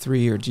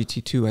GT3 or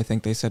GT2, I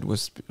think they said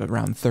was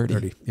around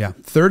 30. Yeah.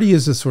 30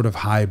 is a sort of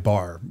high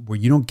bar where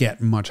you don't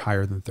get much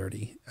higher than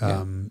 30.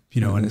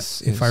 You know, and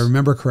if I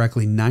remember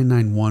correctly,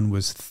 991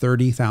 was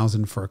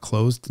 30,000 for a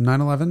closed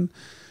 911,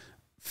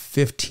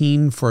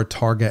 15 for a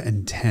Targa,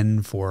 and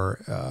 10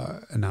 for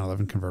a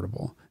 911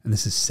 convertible. And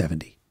this is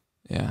 70.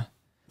 Yeah.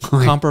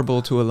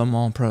 Comparable to a Le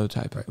Mans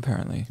prototype,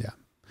 apparently. Yeah.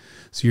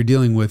 So you're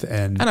dealing with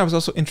and I was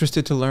also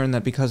interested to learn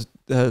that because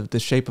the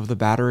shape of the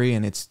battery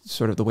and it's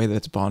sort of the way that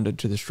it's bonded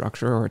to the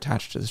structure or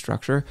attached to the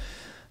structure,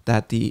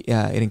 that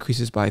it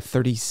increases by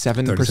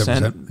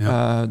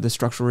 37%, the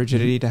structural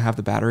rigidity to have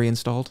the battery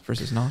installed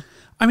versus not.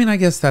 I mean, I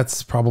guess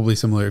that's probably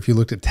similar. If you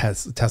looked at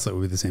Tesla, it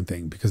would be the same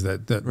thing because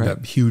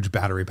that huge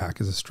battery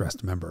pack is a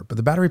stressed member. But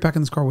the battery pack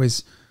in this car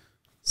weighs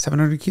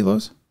 700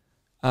 kilos.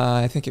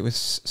 I think it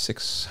was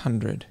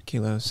 600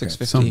 kilos,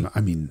 650. I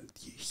mean,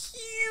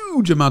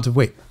 huge amount of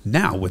weight.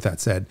 Now, with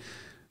that said,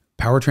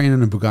 powertrain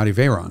in a Bugatti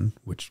Veyron,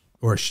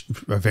 or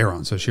a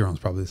Veyron, so Chiron's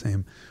probably the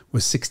same,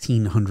 was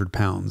 1,600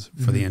 pounds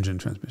for the engine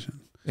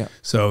transmission. Yeah.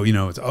 So, you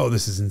know, it's,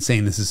 this is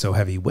insane. This is so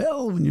heavy.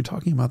 Well, when you're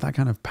talking about that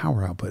kind of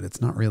power output, it's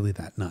not really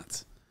that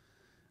nuts.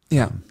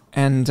 Yeah.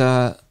 And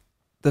the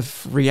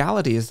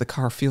reality is the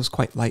car feels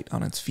quite light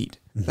on its feet.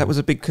 That was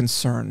a big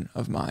concern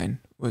of mine,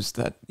 was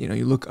that, you know,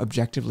 you look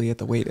objectively at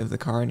the weight of the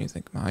car and you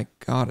think, my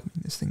God, I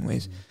mean, this thing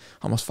weighs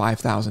almost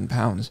 5,000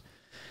 pounds,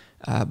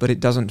 but it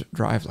doesn't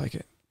drive like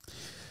it.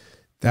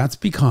 That's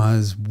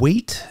because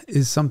weight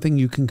is something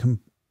you can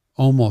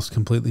almost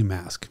completely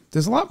mask.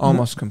 There's a lot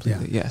almost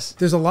completely, yes.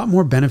 There's a lot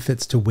more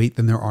benefits to weight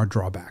than there are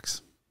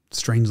drawbacks,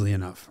 strangely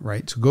enough,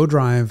 right? So go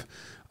drive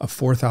a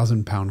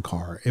 4,000 pound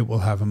car. It will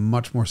have a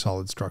much more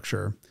solid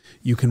structure.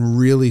 You can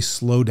really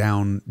slow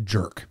down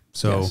jerk.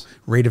 So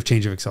rate of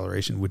change of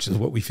acceleration, which is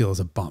what we feel is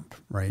a bump,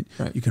 right?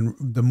 You can,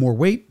 the more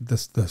weight,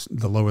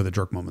 the lower the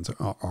jerk moments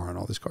are on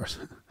all these cars.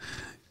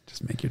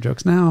 Just make your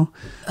jokes now.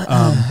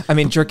 I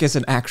mean, jerk is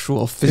an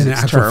actual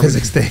physics term.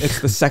 Physics thing.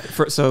 It's the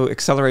so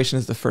acceleration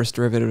is the first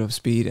derivative of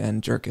speed,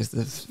 and jerk is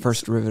the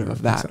first derivative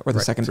of that, or the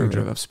second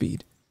derivative of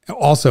speed.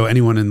 Also,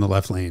 anyone in the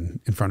left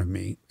lane in front of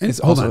me is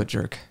also a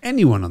jerk.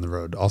 Anyone on the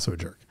road, also a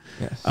jerk.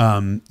 Yes.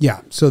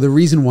 So the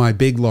reason why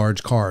big,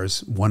 large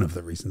cars, one of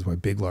the reasons why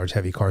big, large,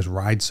 heavy cars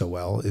ride so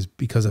well is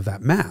because of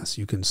that mass.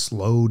 You can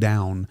slow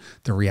down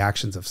the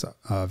reactions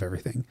of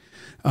everything.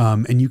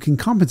 And you can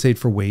compensate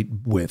for weight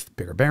with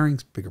bigger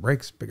bearings, bigger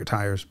brakes, bigger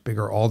tires,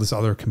 bigger all this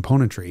other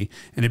componentry.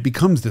 And it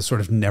becomes this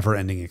sort of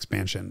never-ending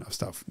expansion of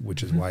stuff,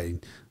 which is why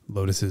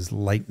Lotus's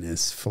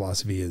lightness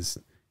philosophy is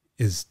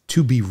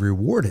to be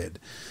rewarded.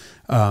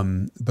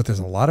 But there's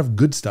a lot of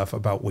good stuff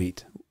about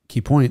weight. Key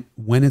point,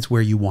 when it's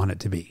where you want it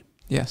to be.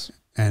 Yes.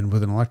 And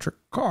with an electric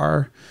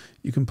car,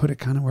 you can put it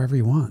kind of wherever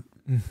you want.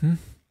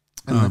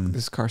 And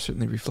this car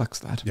certainly reflects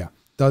that. Yeah.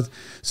 Does.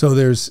 So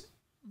there's,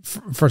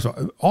 first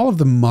of all of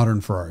the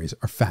modern Ferraris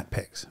are fat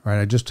pigs, right?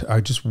 I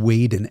just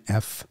weighed an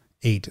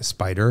F8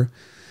 Spider,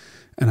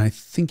 and I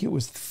think it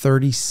was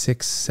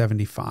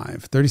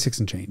 36.75, 36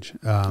 and change.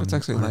 It's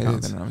actually lighter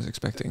than I was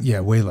expecting. Yeah,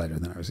 way lighter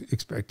than I was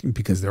expecting,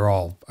 because they're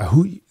all,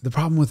 the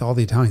problem with all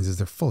the Italians is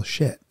they're full of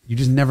shit. You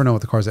just never know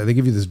what the cars are. They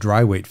give you this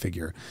dry weight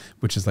figure,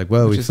 which is like,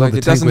 well, we filled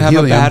the tank with helium. It doesn't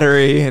have a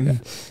battery. And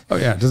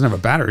it doesn't have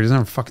a battery. It doesn't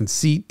have a fucking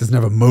seat. Doesn't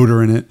have a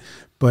motor in it.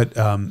 But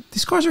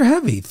these cars are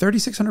heavy.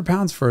 3,600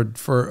 pounds for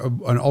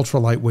an ultra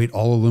lightweight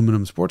all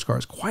aluminum sports car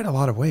is quite a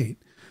lot of weight.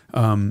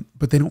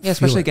 But they don't feel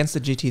especially it. Against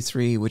the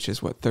GT3, which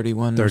is what, 32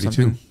 or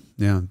something?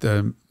 Yeah.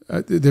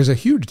 There's a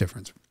huge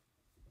difference.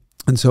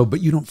 And so,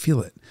 but you don't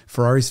feel it.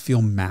 Ferraris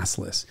feel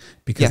massless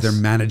because they're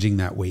managing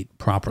that weight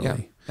properly. Yeah.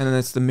 And then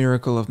it's the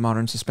miracle of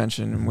modern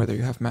suspension, and whether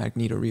you have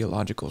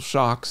magnetorheological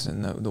shocks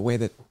and the way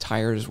that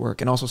tires work,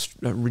 and also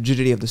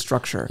rigidity of the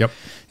structure. Yep.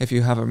 If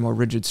you have a more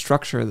rigid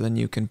structure, then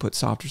you can put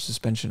softer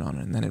suspension on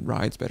it, and then it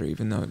rides better,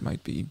 even though it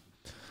might be,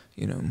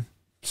 you know,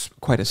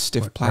 quite a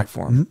stiff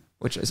platform.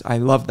 Which is, I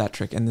love that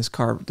trick. And this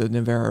car, the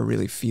Nevera,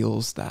 really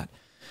feels that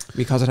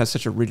because it has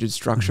such a rigid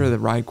structure. The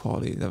ride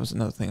quality, that was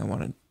another thing I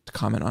wanted to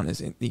comment on, is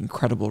the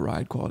incredible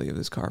ride quality of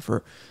this car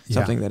for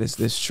something that is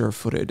this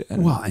sure-footed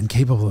and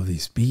capable of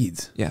these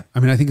speeds. Yeah. I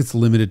mean, I think it's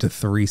limited to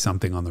 3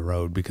 something on the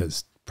road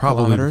because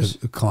probably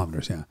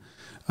kilometers. Yeah.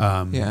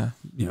 Yeah.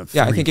 You know,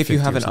 Yeah, I think if you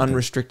have an 350 or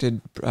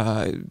unrestricted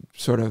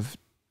sort of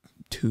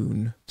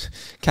tune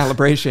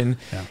calibration,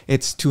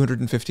 it's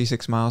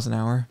 256 miles an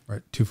hour.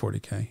 right,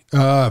 240K,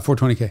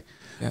 420K,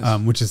 Yes.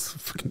 which is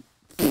fucking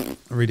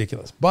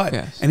ridiculous. But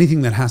Yes.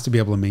 anything that has to be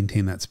able to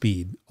maintain that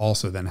speed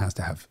also then has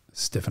to have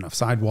stiff enough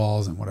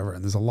sidewalls and whatever.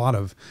 And there's a lot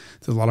of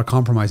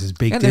compromises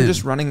baked in. And they're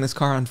just running this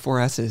car on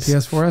 4S's.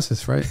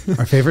 PS4S's, right?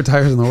 Our favorite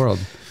tires in the world.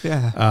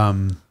 Yeah.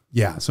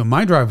 Yeah. So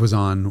my drive was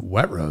on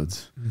wet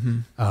roads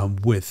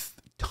with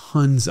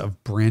tons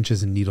of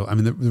branches and needles. I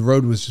mean, the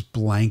road was just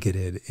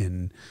blanketed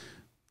in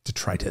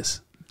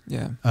detritus.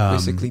 Yeah.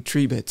 Basically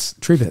tree bits.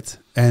 Tree bits.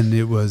 And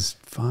it was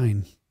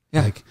fine.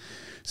 Yeah. Like,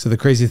 so the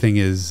crazy thing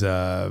is,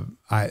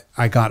 I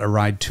got a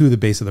ride to the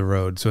base of the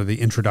road. So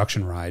the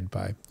introduction ride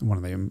by one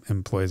of the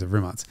employees of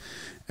Rimac,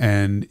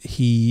 and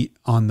he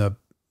on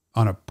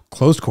a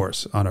closed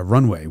course on a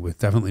runway with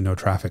definitely no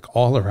traffic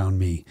all around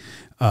me,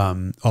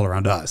 all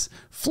around us,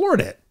 floored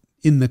it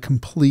in the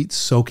complete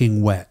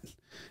soaking wet,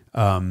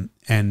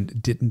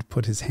 and didn't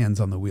put his hands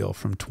on the wheel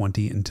from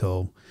 20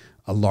 until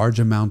a large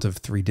amount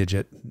of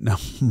 3-digit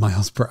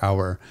miles per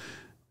hour.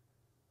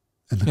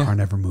 And the car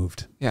never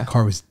moved. Yeah. The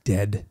car was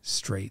dead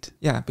straight.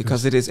 Yeah,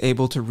 because it is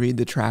able to read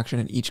the traction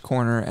at each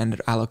corner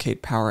and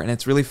allocate power. And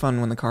it's really fun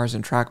when the car is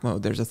in track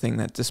mode. There's a thing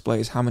that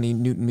displays how many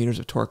Newton meters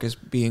of torque is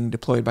being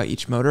deployed by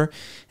each motor.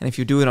 And if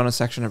you do it on a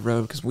section of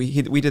road, because we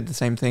did the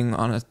same thing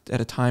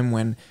at a time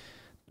when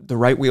the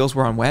right wheels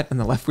were on wet and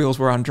the left wheels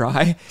were on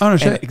dry. Oh, no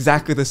and shit.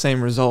 exactly the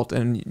same result.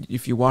 And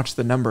if you watch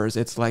the numbers,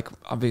 it's like,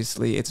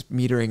 obviously it's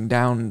metering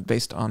down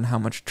based on how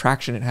much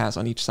traction it has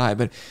on each side.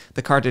 But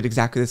the car did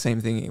exactly the same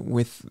thing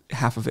with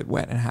half of it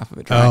wet and half of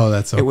it dry. Oh,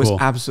 that's so cool. It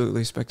was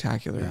absolutely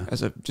spectacular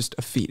as just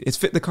a feat.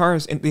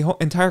 The whole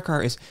entire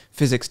car is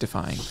physics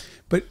defying.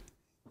 But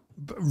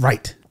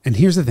right. And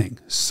here's the thing.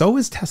 So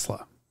is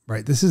Tesla,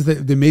 right? This is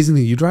the amazing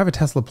thing. You drive a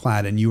Tesla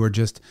Plaid and you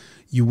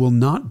will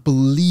not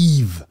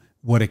believe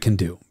what it can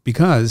do,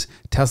 because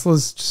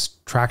Tesla's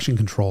traction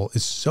control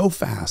is so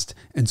fast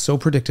and so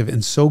predictive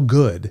and so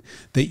good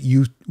that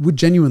you would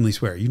genuinely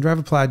swear. You can drive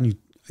a Plaid and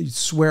you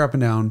swear up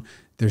and down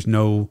there's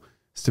no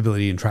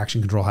stability and traction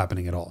control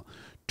happening at all.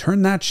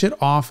 Turn that shit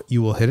off,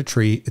 you will hit a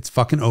tree. It's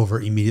fucking over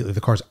immediately. The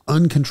car's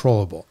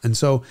uncontrollable. And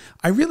so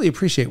I really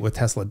appreciate what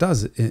Tesla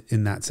does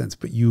in that sense,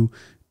 but you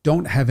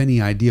don't have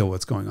any idea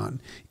what's going on.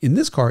 In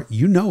this car,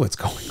 you know what's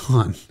going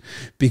on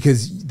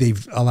because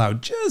they've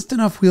allowed just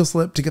enough wheel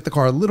slip to get the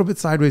car a little bit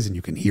sideways, and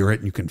you can hear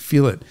it and you can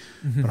feel it.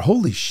 But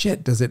holy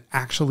shit, does it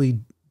actually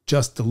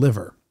just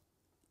deliver?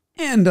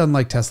 And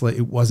unlike Tesla,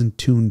 it wasn't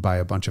tuned by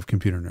a bunch of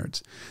computer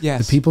nerds.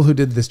 Yes. The people who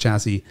did this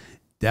chassis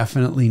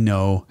definitely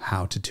know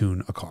how to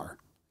tune a car.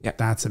 Yeah.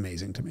 That's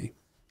amazing to me.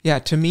 Yeah,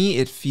 to me,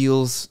 it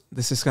feels,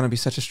 this is going to be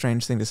such a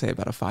strange thing to say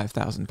about a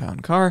 5,000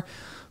 pound car,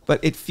 but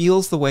it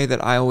feels the way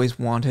that I always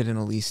wanted an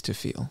Elise to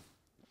feel.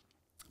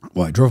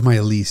 Well, I drove my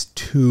Elise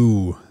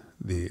to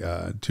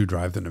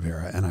drive the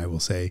Nevera, and I will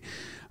say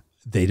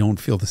they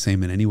don't feel the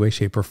same in any way,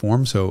 shape, or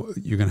form. So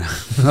you're going to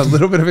have a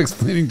little bit of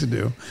explaining to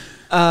do.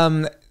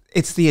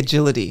 It's the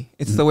agility.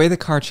 It's the way the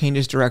car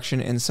changes direction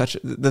in such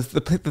the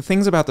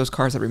things about those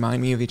cars that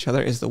remind me of each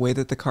other is the way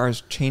that the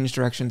cars change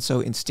direction so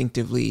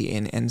instinctively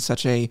and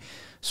such a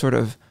sort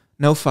of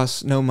no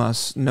fuss, no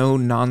muss, no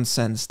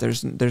nonsense.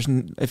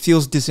 It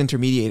feels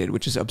disintermediated,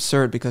 which is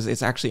absurd because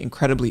it's actually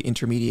incredibly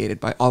intermediated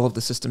by all of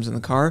the systems in the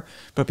car.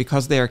 But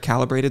because they are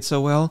calibrated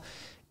so well,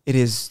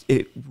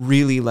 it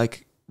really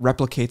like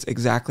replicates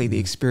exactly the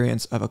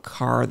experience of a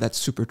car that's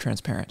super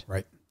transparent.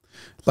 Right.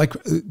 Like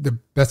the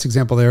best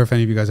example there, if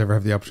any of you guys ever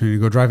have the opportunity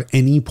to go drive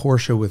any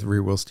Porsche with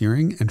rear wheel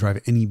steering and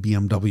drive any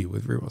BMW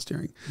with rear wheel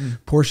steering.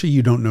 Porsche,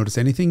 you don't notice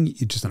anything.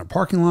 You're just in a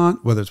parking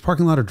lot, whether it's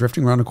parking lot or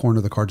drifting around a corner,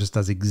 the car just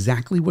does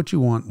exactly what you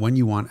want, when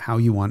you want, how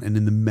you want, and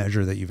in the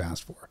measure that you've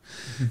asked for.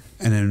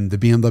 And then the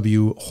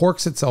BMW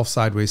horks itself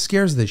sideways,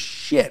 scares the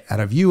shit out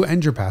of you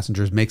and your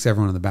passengers, makes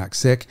everyone in the back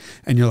sick.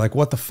 And you're like,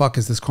 what the fuck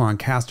is this car on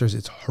casters?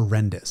 It's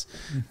horrendous.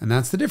 And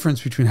that's the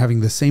difference between having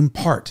the same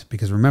part.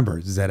 Because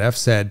remember, ZF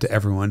said to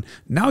everyone,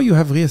 now you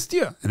have rear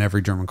steer, and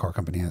every German car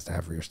company has to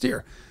have rear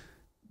steer.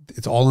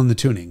 It's all in the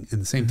tuning.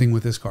 And the same thing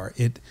with this car.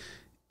 It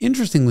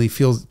interestingly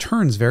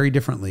turns very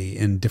differently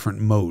in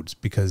different modes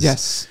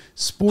because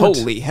sport.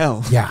 Holy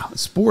hell. Yeah.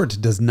 Sport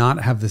does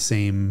not have the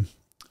same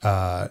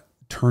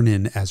turn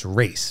in as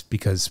race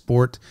because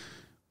sport.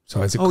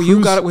 So as a cruise,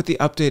 you got it with the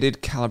updated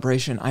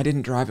calibration. I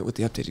didn't drive it with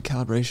the updated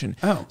calibration.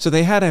 Oh. So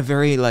they had a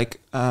very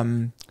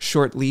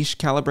short leash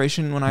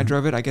calibration when I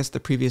drove it. I guess the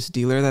previous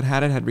dealer that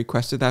had it had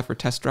requested that for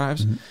test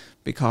drives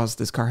because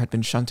this car had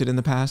been shunted in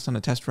the past on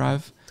a test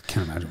drive.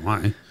 Can't imagine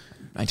why.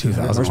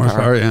 2,000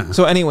 horsepower, yeah.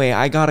 So anyway,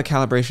 I got a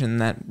calibration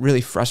that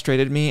really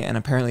frustrated me, and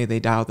apparently they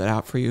dialed that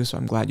out for you, so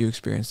I'm glad you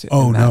experienced it.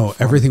 Oh, no.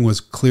 Everything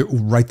was clear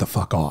right the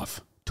fuck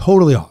off.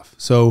 Totally off.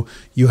 So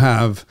you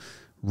have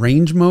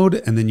range mode,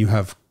 and then you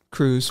have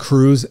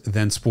cruise,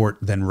 then sport,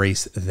 then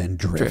race, then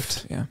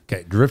drift. Yeah.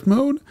 Okay, drift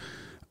mode.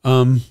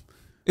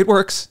 It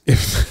works.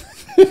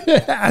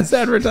 As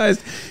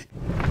advertised.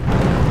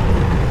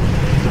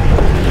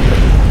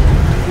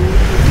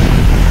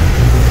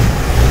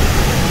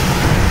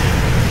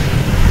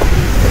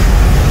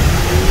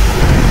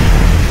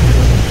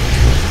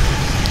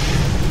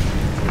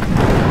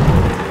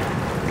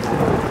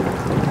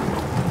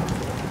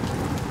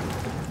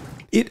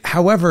 It,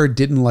 however,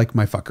 didn't like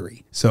my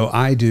fuckery. So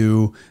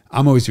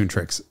I'm always doing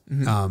tricks.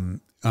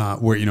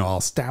 Where, you know,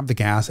 I'll stab the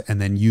gas and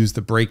then use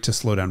the brake to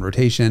slow down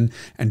rotation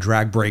and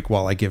drag brake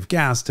while I give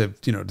gas to,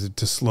 you know,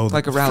 to slow the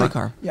like a rally front.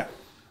 car. Yeah.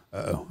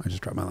 Uh-oh, I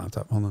just dropped my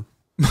laptop. Hold on.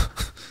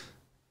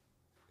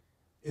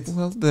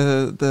 Well,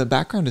 the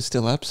background is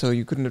still up, so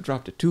you couldn't have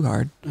dropped it too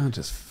hard. I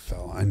just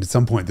fell. And at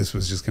some point, this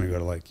was just going to go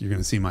to like, you're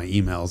going to see my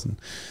emails and,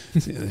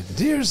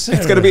 dear Sarah.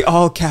 It's going to be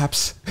all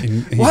caps.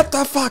 What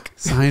the fuck?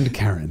 Signed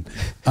Karen.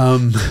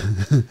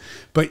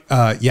 But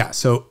yeah,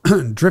 so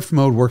drift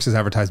mode works as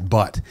advertised,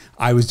 but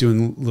I was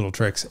doing little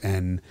tricks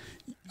and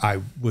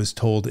I was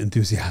told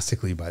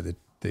enthusiastically by the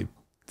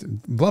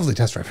lovely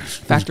test driver.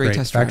 Factory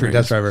test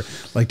driver.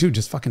 Like, dude,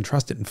 just fucking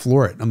trust it and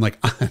floor it. I'm like,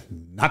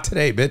 not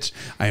today, bitch.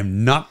 I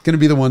am not going to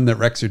be the one that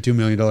wrecks your $2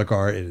 million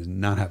car. It is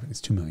not happening. It's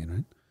 $2 million,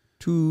 right?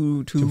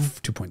 Two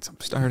point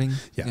something. Starting.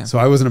 Yeah. So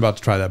I wasn't about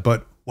to try that,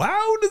 but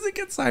wow, does it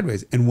get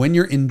sideways? And when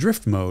you're in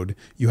drift mode,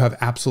 you have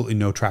absolutely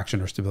no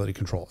traction or stability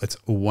control. It's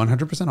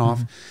 100%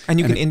 off. And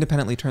you can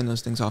independently turn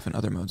those things off in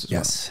other modes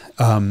as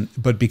well.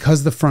 But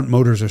because the front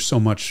motors are so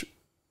much,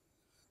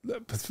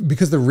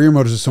 because the rear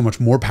motors are so much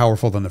more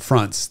powerful than the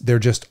fronts, they're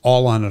just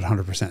all on at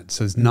 100%.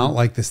 So it's not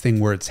like this thing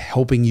where it's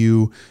helping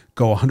you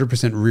go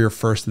 100% rear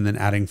first and then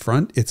adding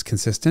front. It's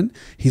consistent.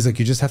 He's like,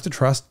 you just have to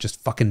trust,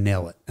 just fucking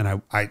nail it.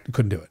 And I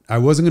couldn't do it. I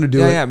wasn't going to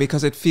do it. Yeah,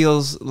 because it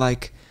feels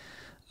like,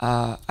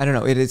 I don't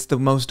know, it is the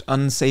most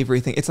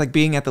unsavory thing. It's like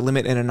being at the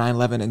limit in a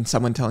 911 and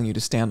someone telling you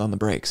to stand on the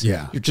brakes.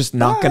 Yeah. You're just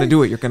not going to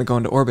do it. You're going to go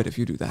into orbit if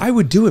you do that. I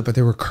would do it, but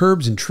there were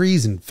curbs and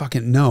trees and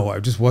fucking no,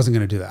 I just wasn't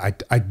going to do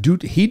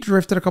that. He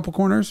drifted a couple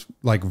corners,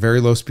 like very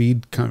low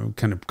speed, kind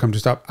of come to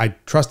stop. I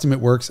trust him.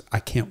 It works. I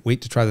can't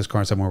wait to try this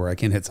car somewhere where I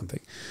can hit something.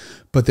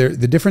 But the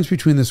difference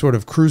between the sort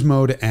of cruise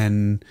mode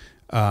and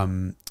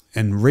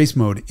race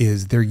mode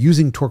is they're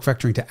using torque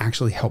vectoring to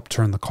actually help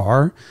turn the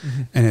car.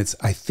 And it's,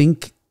 I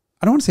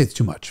don't want to say it's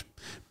too much,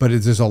 but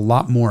there's a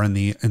lot more in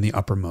the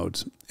upper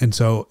modes. And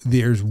so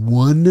there's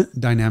one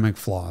dynamic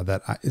flaw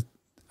that I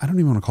don't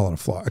even want to call it a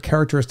flaw, a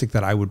characteristic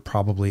that I would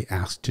probably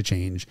ask to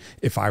change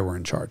if I were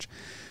in charge.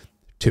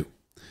 Two.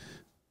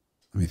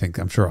 Let me think.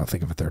 I'm sure I'll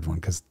think of a third one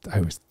because I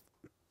always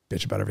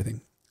bitch about everything.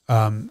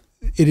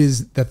 It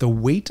is that the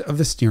weight of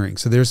the steering.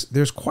 So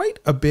there's quite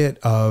a bit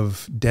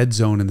of dead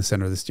zone in the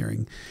center of the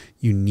steering.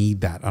 You need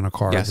that on a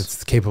car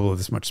that's capable of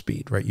this much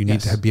speed, right? You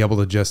need to be able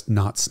to just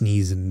not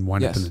sneeze and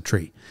wind up in the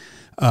tree.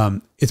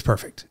 It's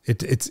perfect.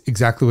 It's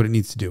exactly what it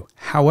needs to do.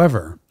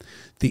 However,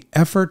 the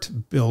effort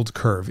build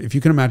curve, if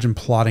you can imagine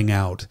plotting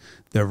out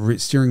the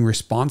steering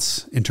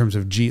response in terms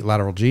of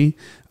lateral G,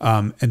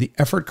 and the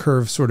effort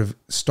curve sort of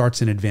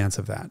starts in advance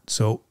of that.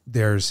 So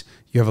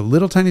you have a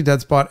little tiny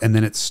dead spot and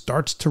then it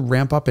starts to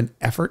ramp up in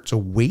effort, so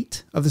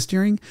weight of the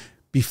steering,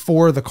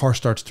 before the car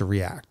starts to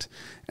react.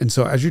 And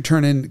so as you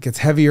turn in, it gets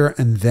heavier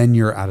and then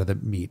you're out of the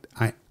meat.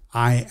 I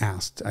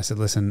said,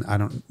 listen, I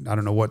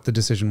don't know what the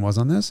decision was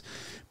on this,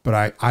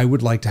 but I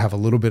would like to have a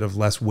little bit of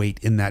less weight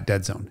in that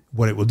dead zone.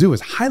 What it will do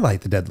is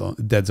highlight the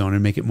dead zone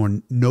and make it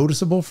more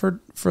noticeable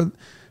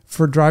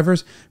for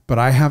drivers. But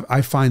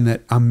I find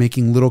that I'm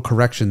making little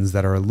corrections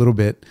that are a little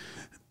bit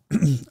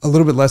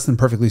less than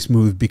perfectly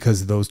smooth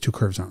because those two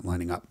curves aren't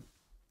lining up.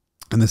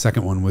 And the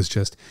second one was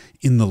just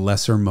in the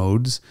lesser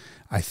modes.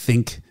 I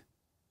think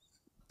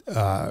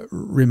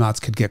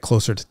Rimacs could get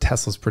closer to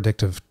Tesla's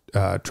predictive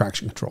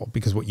traction control,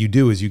 because what you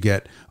do is you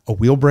get a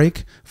wheel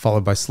brake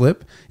followed by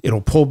slip.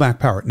 It'll pull back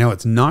power. Now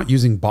it's not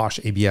using Bosch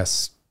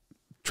ABS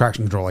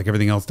traction control like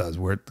everything else does,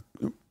 where it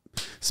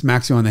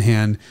smacks you on the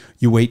hand.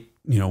 You wait,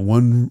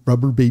 one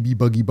rubber baby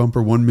buggy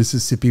bumper,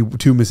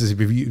 two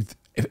Mississippi,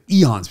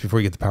 eons before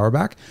you get the power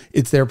back.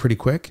 It's there pretty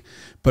quick,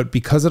 but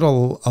because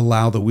it'll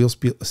allow the wheel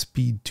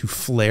speed to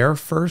flare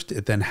first,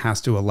 it then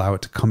has to allow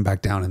it to come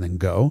back down and then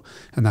go,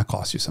 and that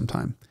costs you some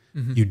time.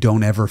 You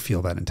don't ever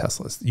feel that in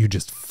Teslas. You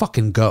just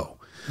fucking go.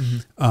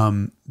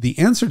 The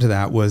answer to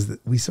that was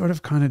that we sort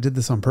of kind of did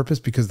this on purpose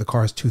because the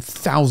car has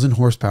 2,000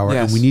 horsepower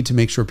and we need to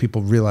make sure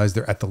people realize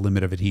they're at the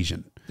limit of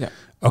adhesion. Yeah.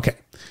 Okay.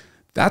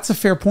 That's a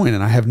fair point,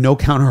 and I have no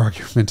counter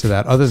argument to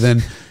that other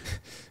than,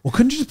 well,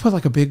 couldn't you just put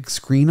like a big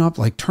screen up,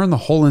 like turn the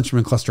whole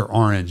instrument cluster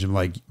orange and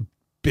like,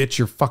 bitch,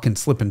 you're fucking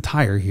slipping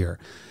tire here.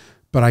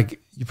 But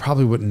you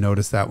probably wouldn't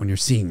notice that when you're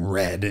seeing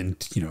red and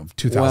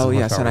 2,000. Well,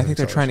 yes, and I think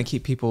they're trying to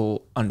keep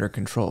people under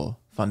control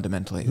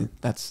fundamentally.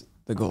 That's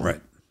the goal,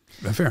 right?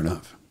 Fair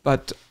enough.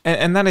 But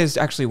and that is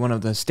actually one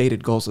of the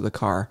stated goals of the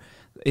car,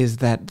 is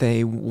that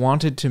they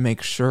wanted to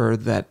make sure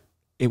that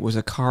it was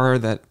a car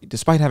that,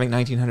 despite having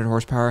 1,900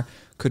 horsepower,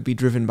 could be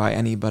driven by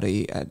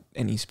anybody at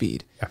any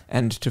speed,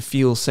 and to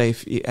feel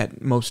safe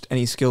at most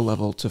any skill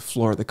level to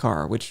floor the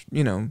car, which,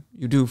 you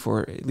do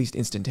for at least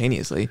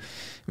instantaneously. I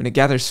mean, it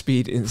gathers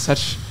speed in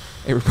such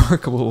a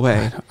remarkable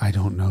way. I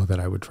don't know that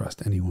I would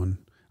trust anyone.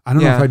 I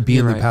don't know if I'd be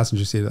in the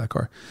passenger seat of that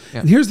car.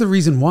 Yeah. And here's the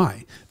reason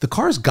why. The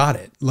car's got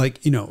it.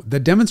 Like,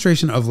 the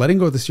demonstration of letting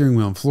go of the steering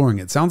wheel and flooring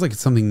it sounds like it's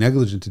something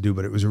negligent to do,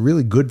 but it was a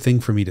really good thing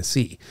for me to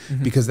see,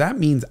 because that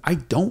means I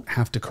don't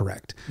have to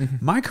correct.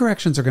 My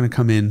corrections are going to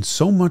come in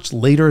so much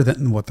later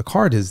than what the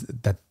car is,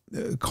 that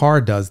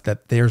car does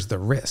that there's the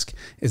risk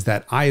is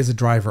that I, as a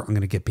driver, I'm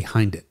going to get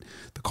behind it.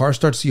 The car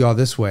starts to yaw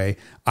this way.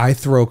 I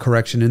throw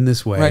correction in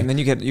this way. Right, and then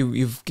you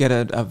get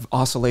a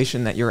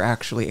oscillation that you're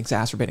actually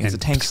exacerbating. It's a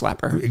tank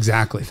slapper.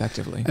 Exactly.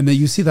 Effectively. And then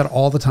you see that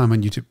all the time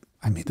on YouTube.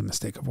 I made the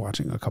mistake of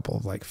watching a couple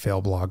of like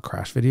fail blog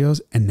crash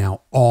videos, and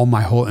now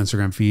my whole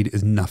Instagram feed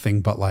is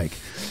nothing but like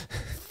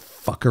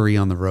fuckery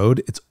on the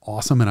road. It's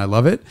awesome and I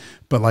love it.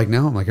 But like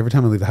now I'm like, every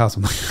time I leave the house,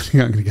 I'm like, I'm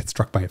going to get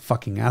struck by a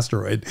fucking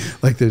asteroid.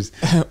 Like there's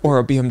or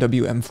a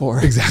BMW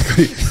M4.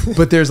 Exactly.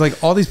 But there's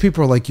like all these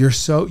people are like, you're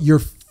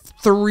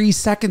 3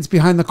 seconds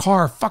behind the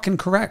car, fucking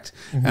correct.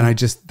 Mm-hmm. And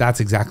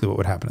that's exactly what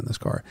would happen in this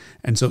car.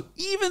 And so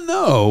even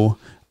though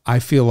I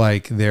feel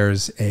like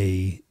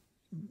that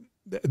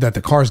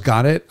the car's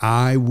got it,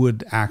 I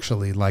would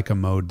actually like a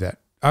mode that,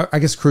 I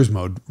guess cruise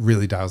mode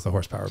really dials the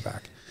horsepower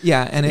back.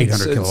 Yeah, and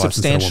it's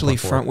substantially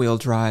front wheel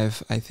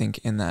drive, I think,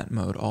 in that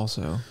mode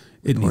also.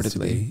 It needs to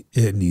be.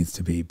 It needs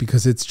to be,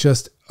 because it's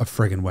just a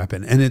friggin'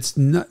 weapon, and it's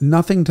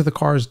nothing to the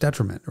car's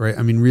detriment, right?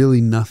 I mean,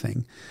 really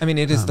nothing. I mean,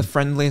 it is the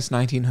friendliest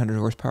 1900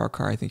 horsepower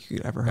car I think you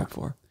could ever hope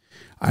for.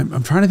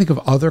 I'm trying to think of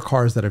other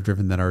cars that I've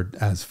driven that are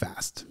as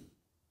fast.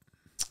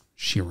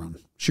 Chiron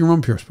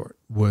Pure Sport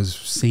was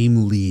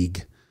same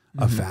league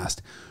of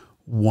fast.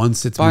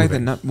 Once it's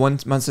moving.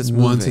 Once it's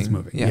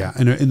moving. Yeah.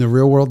 And in the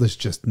real world, there's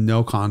just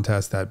no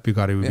contest that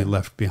Bugatti would be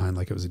left behind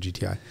like it was a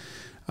GTI.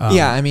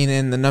 Yeah, I mean,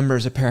 in the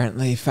numbers,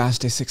 apparently,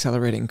 fastest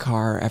accelerating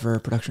car ever,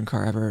 production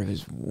car ever,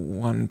 is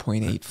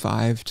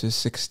 1.85 to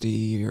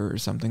 60 or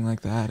something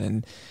like that.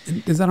 And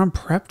is that on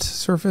prepped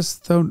surface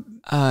though?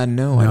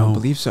 No, I don't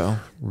believe so.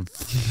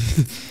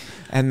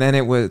 And then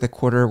the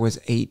quarter was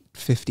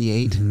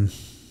 858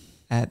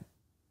 at,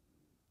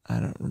 I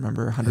don't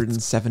remember,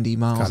 170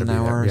 miles an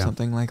hour or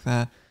something like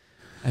that.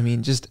 I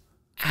mean, just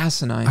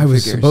asinine I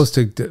was figures. supposed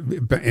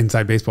to,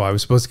 inside baseball, I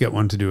was supposed to get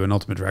one to do an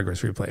Ultimate Drag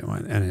Race replay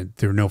one, and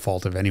through no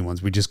fault of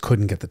anyone's, we just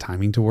couldn't get the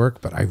timing to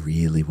work, but I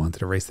really wanted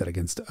to race that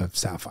against a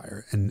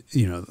Sapphire and,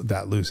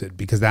 that Lucid,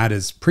 because that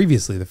is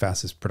previously the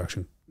fastest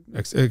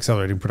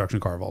accelerating production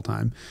car of all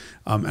time.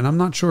 And I'm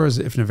not sure if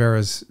Nevera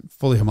is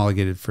fully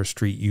homologated for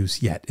street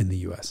use yet in the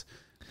US.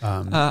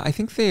 I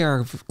think they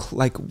are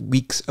like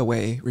weeks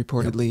away,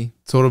 reportedly. Yep.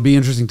 So it'll be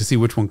interesting to see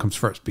which one comes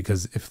first,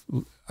 because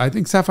I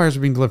think Sapphires are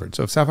being delivered.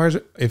 So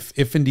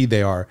if indeed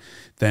they are,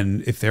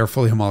 then if they're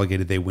fully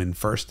homologated, they win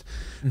first.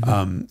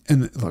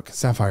 And look,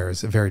 Sapphire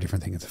is a very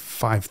different thing. It's a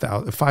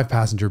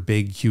 5-passenger,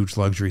 big, huge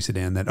luxury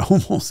sedan that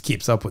almost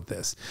keeps up with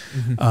this.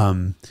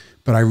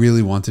 But I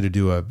really wanted to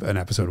do an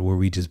episode where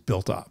we just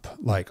built up.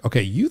 Like,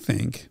 okay, you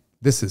think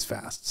this is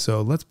fast, so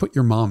let's put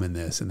your mom in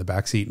the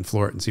back seat and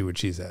floor it and see what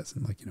she says.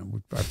 And I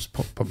just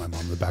put my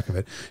mom in the back of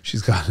it.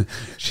 She's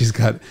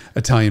got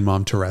Italian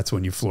mom Tourette's.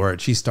 When you floor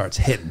it, she starts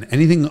hitting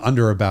anything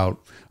under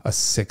about a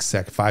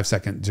 5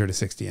 second 0 to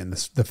 60, and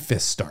the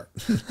fists start.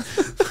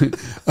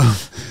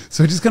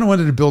 So I just kind of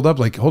wanted to build up.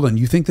 Like, hold on,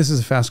 you think this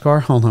is a fast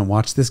car? Hold on,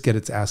 watch this get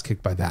its ass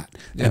kicked by that,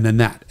 and then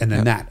that, and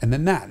then that, and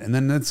then that, and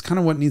then that's kind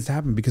of what needs to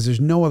happen, because there's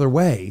no other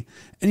way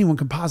anyone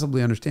could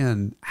possibly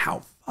understand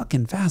how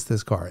fucking fast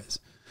this car is.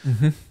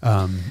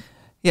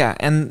 Yeah,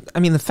 and I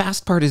mean, the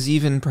fast part is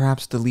even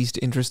perhaps the least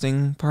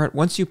interesting part.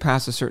 Once you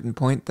pass a certain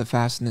point, the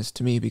fastness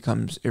to me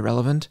becomes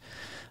irrelevant.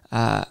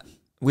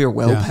 We are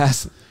well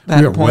past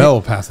that point. We are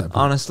well past that point,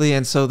 honestly.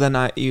 And so then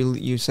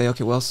you say,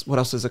 okay, well, what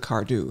else does a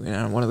car do?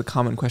 And one of the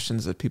common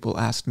questions that people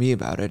ask me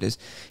about it is,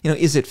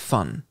 is it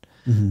fun?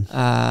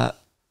 I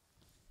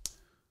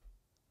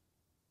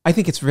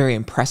think it's very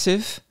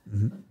impressive.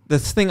 The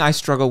thing I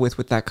struggle with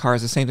that car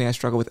is the same thing I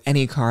struggle with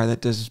any car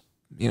that does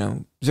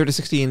 0 to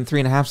 60 in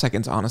 3.5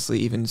 seconds, honestly,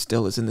 even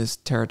still is in this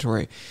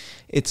territory.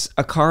 It's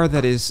a car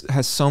that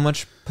has so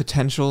much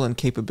potential and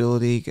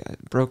capability,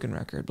 broken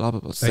record, blah, blah,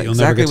 blah. That you'll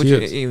never get to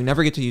use. You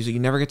never get to use it. You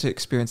never get to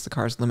experience the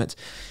car's limits.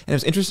 And it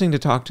was interesting to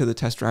talk to the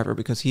test driver,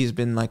 because he's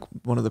been like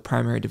one of the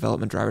primary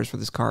development drivers for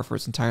this car for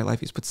its entire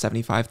life. He's put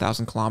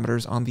 75,000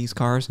 kilometers on these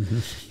cars,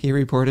 he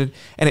reported.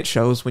 And it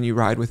shows when you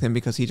ride with him,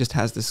 because he just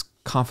has this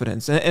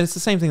confidence. And it's the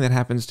same thing that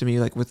happens to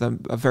me like with a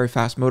very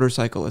fast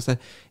motorcycle, is that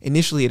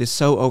initially it is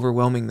so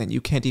overwhelming that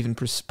you can't even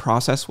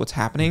process what's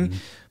happening.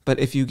 But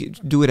if you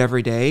do it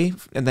every day,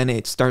 and then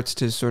it starts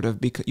to sort of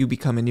you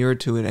become inured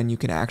to it, and you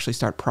can actually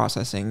start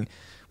processing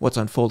what's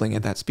unfolding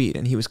at that speed.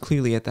 And he was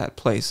clearly at that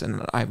place,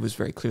 and I was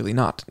very clearly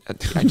not.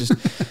 I just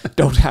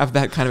don't have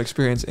that kind of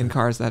experience in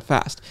cars that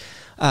fast.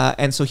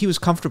 And so he was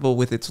comfortable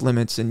with its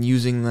limits and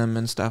using them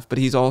and stuff. But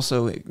he's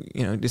also,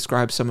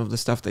 described some of the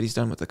stuff that he's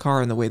done with the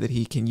car and the way that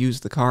he can use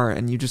the car,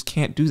 and you just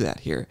can't do that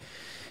here.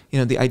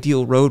 The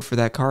ideal road for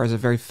that car is a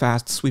very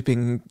fast,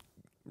 sweeping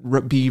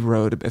B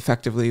road,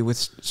 effectively, with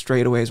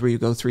straightaways where you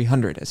go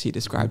 300, as he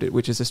described it,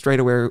 which is a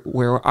straightaway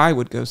where I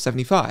would go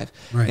 75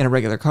 in a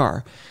regular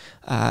car.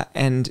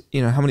 And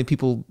how many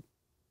people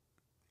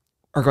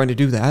are going to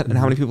do that, and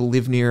how many people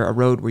live near a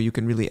road where you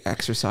can really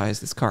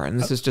exercise this car? And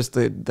this is just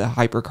the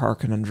hypercar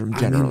conundrum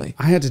generally.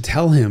 I had to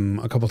tell him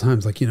a couple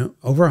times, like,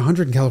 over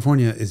 100 in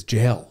California is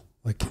jail.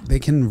 Like, they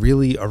can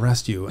really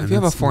arrest you. If you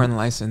have a foreign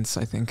license,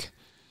 I think.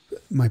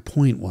 my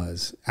point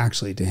was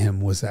actually to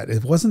him was that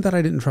it wasn't that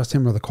I didn't trust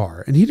him or the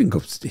car. And he didn't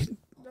go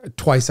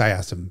twice. I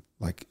asked him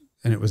like,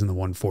 and it was in the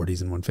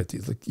 140s and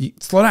 150s, like,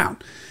 slow down.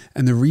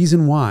 And the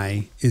reason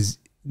why is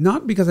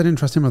not because I didn't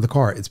trust him or the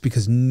car. It's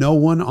because no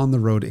one on the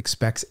road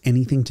expects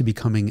anything to be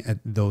coming at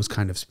those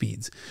kind of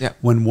speeds. Yeah.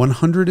 When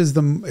 100 is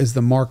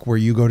the mark where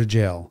you go to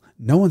jail,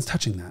 no one's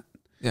touching that.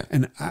 Yeah.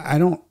 And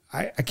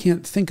I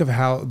can't think of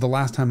how the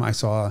last time I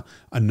saw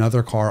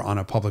another car on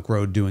a public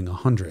road doing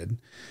 100,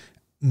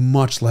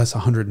 much less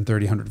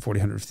 130, 140,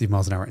 150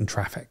 miles an hour in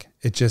traffic.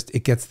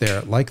 It gets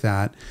there like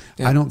that.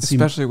 Yeah, I don't see,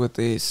 especially with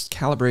the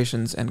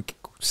calibrations and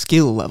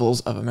skill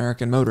levels of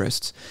American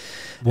motorists.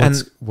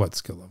 What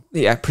skill level?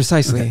 Yeah,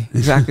 precisely. Okay.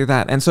 Exactly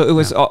that. And so it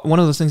was one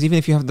of those things, even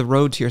if you have the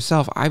road to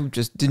yourself, I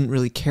just didn't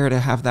really care to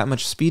have that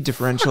much speed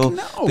differential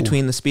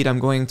between the speed I'm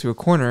going through a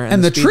corner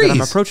and the speed trees that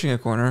I'm approaching a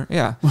corner.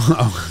 Yeah.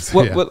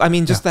 Well, I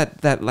mean, just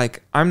that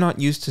like, I'm not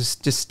used to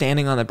just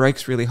standing on the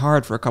brakes really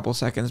hard for a couple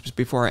seconds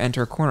before I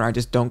enter a corner. I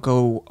just don't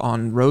go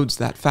on roads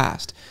that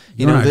fast.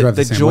 You know,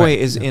 the joy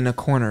is in a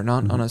corner,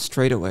 not on a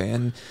straightaway.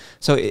 And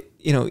so,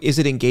 is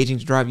it engaging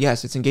to drive?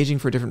 Yes, it's engaging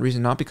for a different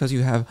reason, not because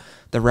you have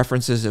the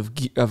references of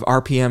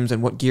RPMs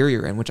and what gear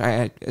you're in, which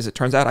as it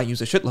turns out, I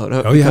use a shitload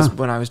of. Because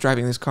when I was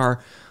driving this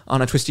car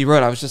on a twisty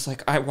road, I was just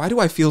like, why do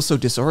I feel so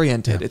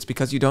disoriented? Yeah. It's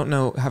because you don't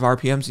have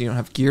RPMs, you don't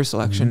have gear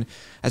selection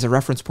as a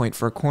reference point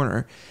for a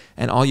corner,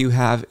 and all you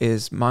have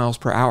is miles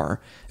per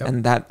hour. Yep.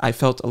 And that I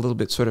felt a little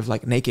bit sort of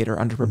like naked or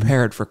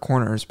underprepared for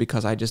corners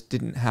because I just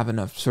didn't have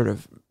enough sort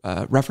of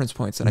reference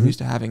points that I'm used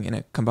to having in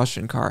a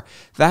combustion car.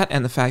 That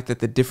and the fact that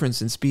the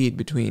difference in speed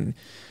between,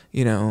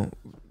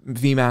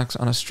 VMAX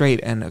on a straight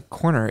and a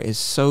corner is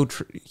so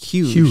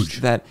huge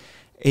that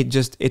it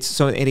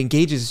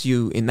engages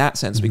you in that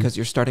sense because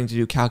you're starting to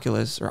do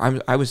calculus,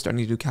 or I was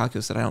starting to do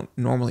calculus that I don't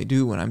normally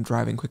do when I'm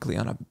driving quickly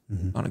on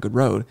a good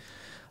road.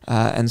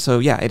 And so,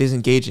 yeah, it is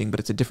engaging, but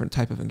it's a different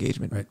type of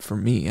engagement for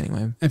me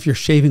anyway. If you're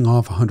shaving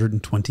off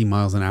 120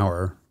 miles an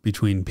hour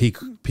between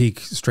peak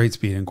straight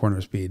speed and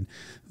corner speed,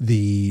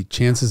 the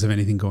chances of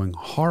anything going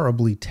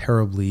horribly,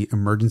 terribly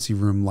emergency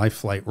room life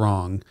flight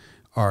wrong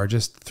are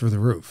just through the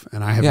roof.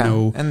 And I have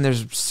and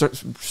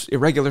there's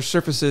irregular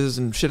surfaces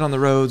and shit on the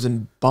roads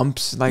and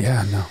bumps.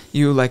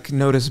 You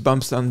notice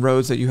bumps on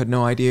roads that you had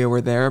no idea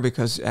were there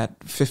because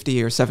at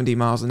 50 or 70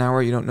 miles an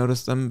hour, you don't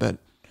notice them, but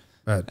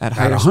at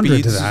higher 100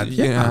 speeds, to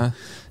that.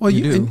 Well,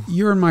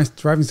 you and my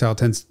driving style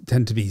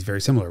tend to be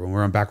very similar. When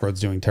we're on back roads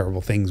doing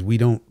terrible things, we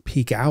don't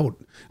peak out.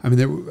 I mean,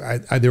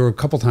 there were a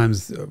couple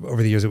times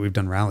over the years that we've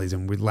done rallies,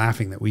 and we're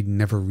laughing that we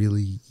never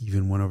really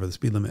even went over the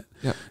speed limit.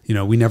 Yep.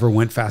 We never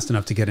went fast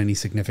enough to get any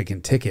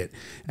significant ticket.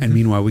 And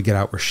meanwhile, we get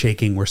out, we're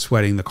shaking, we're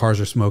sweating, the cars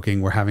are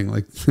smoking, we're having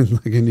like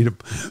I need a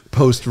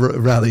post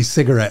rally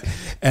cigarette,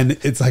 and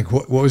it's like,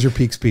 what was your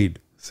peak speed?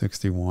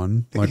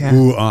 61.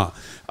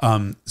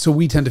 So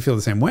we tend to feel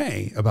the same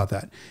way about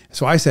that.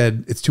 So I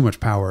said it's too much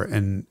power,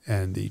 and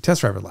the test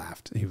driver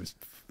laughed. He was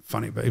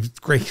funny, but it was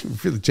great.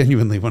 Really,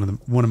 genuinely one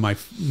of my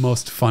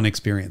most fun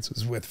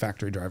experiences with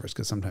factory drivers,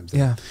 because sometimes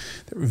they're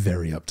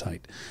very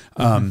uptight.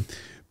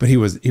 But he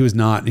was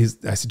not.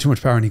 I said too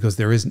much power, and he goes,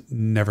 "There is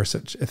never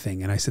such a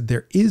thing." And I said,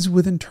 "There is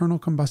with internal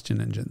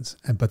combustion engines,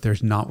 but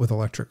there's not with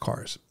electric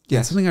cars." Yes,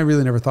 that's something I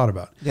really never thought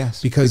about.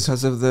 Yes, because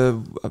of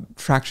the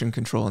traction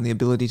control and the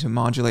ability to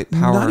modulate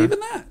power. Not even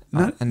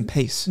that, and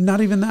pace.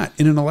 Not even that.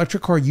 In an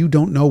electric car, you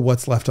don't know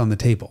what's left on the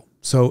table.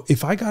 So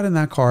if I got in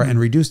that car and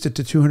reduced it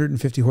to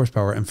 250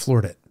 horsepower and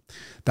floored it,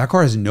 that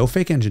car has no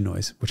fake engine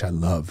noise, which I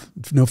love.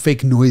 No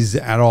fake noise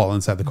at all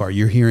inside the car.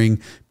 You're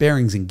hearing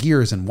bearings and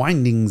gears and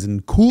windings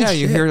and cool shit.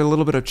 You hear a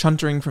little bit of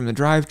chuntering from the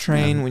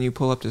drivetrain when you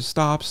pull up to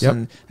stops. Yep.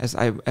 And as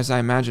I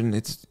imagine,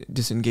 it's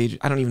disengaged.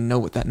 I don't even know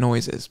what that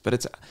noise is, but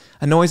it's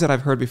a noise that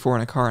I've heard before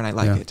in a car, and I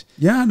like it.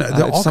 Yeah,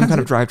 it's some kind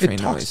of drivetrain noise.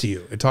 It talks to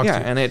you. It talks to you.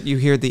 And you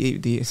hear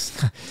the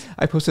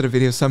I posted a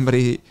video,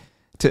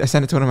 I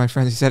sent it to one of my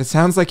friends. He said, it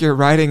sounds like you're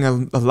riding a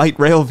light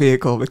rail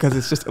vehicle because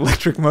it's just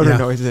electric motor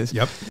noises.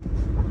 Yep.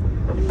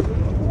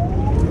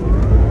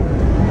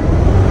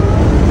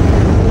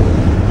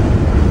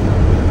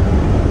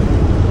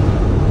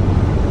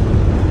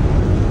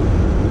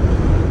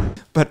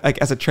 But like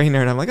as a trainer,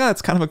 and I'm like,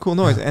 it's kind of a cool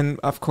noise. Yeah. And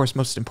of course,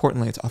 most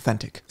importantly, it's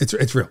authentic.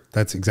 It's real.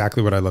 That's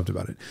exactly what I loved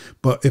about it.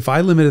 But if I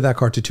limited that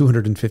car to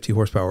 250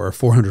 horsepower or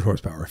 400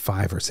 horsepower, or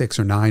 5 or 6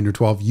 or 9 or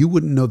 12, you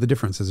wouldn't know the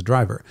difference as a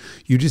driver.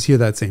 You just hear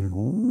that same,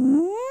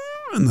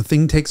 and the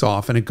thing takes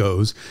off and it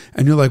goes,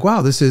 and you're like,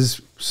 wow, this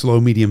is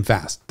slow, medium,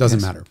 fast.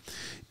 Doesn't matter.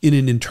 In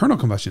an internal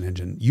combustion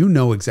engine,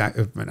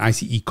 an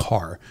ICE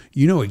car,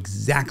 you know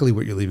exactly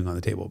what you're leaving on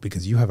the table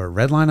because you have a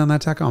red line on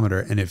that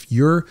tachometer. And if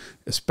you're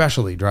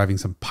especially driving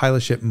some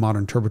pilot ship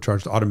modern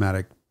turbocharged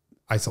automatic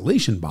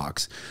isolation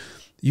box,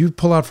 you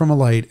pull out from a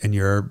light and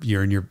you're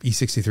in your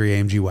E63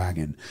 AMG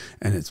wagon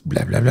and it's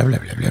blah, blah, blah, blah,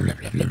 blah, blah,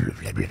 blah, blah,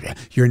 blah, blah, blah.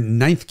 You're in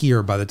ninth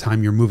gear by the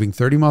time you're moving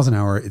 30 miles an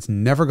hour. It's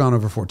never gone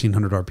over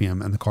 1400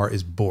 RPM and the car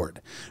is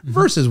bored.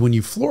 Versus when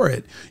you floor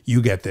it, you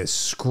get this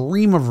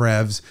scream of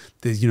revs,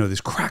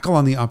 this crackle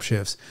on the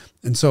upshifts.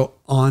 And so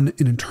on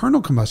an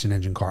internal combustion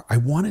engine car, I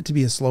want it to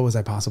be as slow as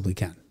I possibly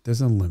can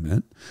There's a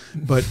limit,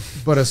 but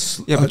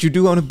but you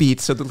do own a Beat,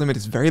 so the limit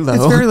is very low.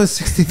 It's very low,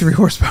 63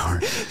 horsepower.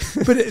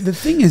 But the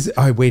thing is,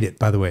 I weighed it,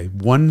 by the way,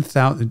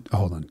 1,000.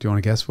 Hold on. Do you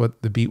want to guess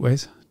what the Beat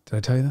weighs? Did I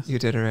tell you this? You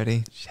did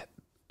already. Shit.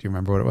 Do you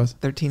remember what it was?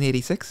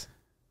 1386?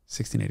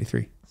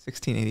 1683.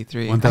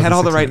 1683. I had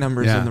all the right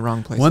numbers in the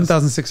wrong places.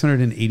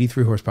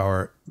 1,683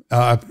 horsepower,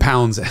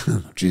 pounds,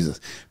 Jesus,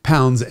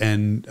 pounds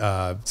and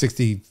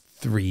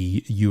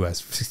 63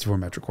 US, 64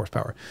 metric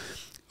horsepower.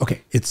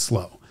 Okay, it's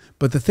slow.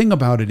 But the thing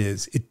about it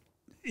is,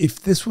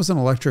 if this was an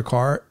electric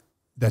car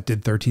that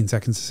did 13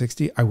 seconds to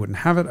 60, I wouldn't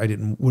have it.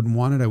 Wouldn't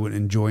want it. I wouldn't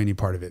enjoy any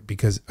part of it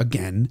because,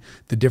 again,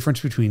 the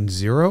difference between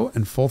 0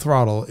 and full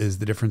throttle is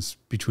the difference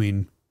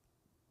between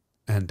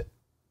and.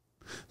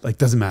 Like,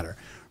 doesn't matter,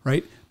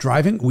 right?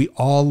 Driving, we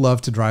all love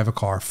to drive a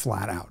car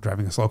flat out.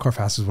 Driving a slow car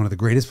fast is one of the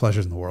greatest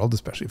pleasures in the world,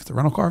 especially if it's a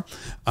rental car.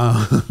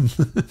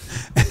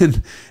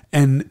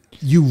 And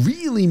you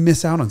really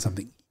miss out on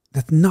something.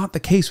 That's not the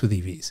case with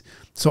EVs.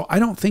 So I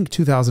don't think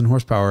 2,000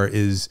 horsepower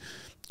is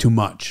too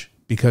much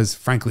because,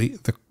 frankly,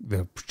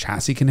 the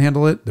chassis can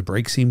handle it. The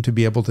brakes seem to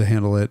be able to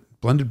handle it.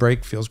 Blended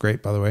brake feels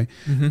great, by the way.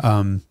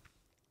 And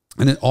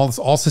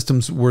all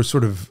systems were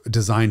sort of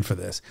designed for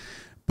this.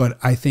 But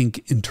I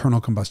think internal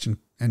combustion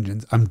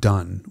engines, I'm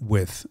done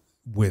with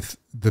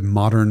the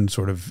modern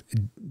sort of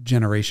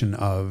generation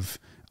of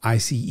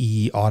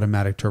ICE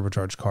automatic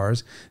turbocharged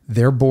cars.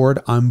 They're bored,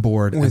 I'm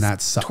bored, and that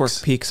sucks.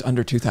 Torque peaks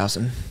under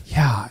 2,000.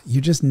 Yeah,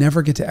 you just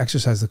never get to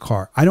exercise the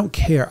car. I don't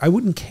care. I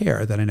wouldn't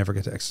care that I never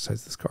get to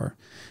exercise this car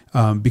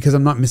because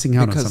I'm not missing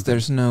out on something. Because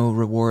there's no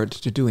reward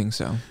to doing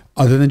so.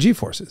 Other than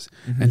G-forces.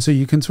 And so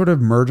you can sort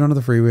of merge onto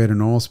the freeway at a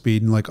normal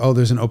speed and like, oh,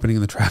 there's an opening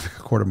in the traffic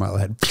a quarter mile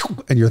ahead,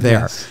 and you're there.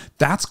 Yes.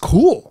 That's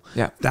cool.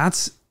 Yeah.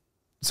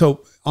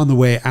 So on the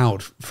way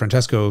out,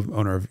 Francesco,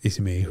 owner of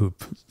ISSIMI, who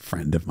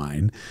friend of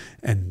mine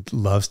and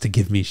loves to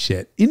give me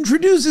shit,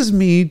 introduces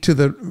me to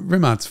the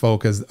Rimac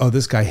folk as, oh,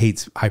 this guy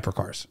hates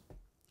hypercars.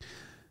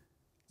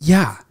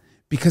 Yeah,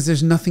 because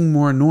there's nothing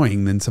more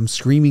annoying than some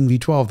screaming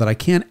V12 that I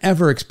can't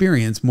ever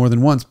experience more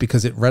than once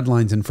because it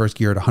redlines in first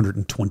gear at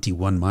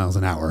 121 miles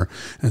an hour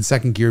and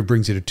second gear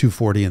brings you to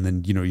 240 and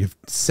then, you know, you have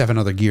 7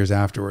 other gears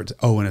afterwards.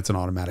 Oh, and it's an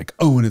automatic.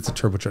 Oh, and it's a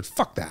turbocharged.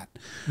 Fuck that.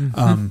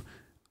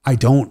 I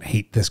don't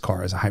hate this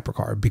car as a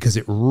hypercar because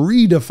it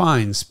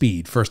redefines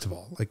speed, first of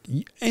all. Like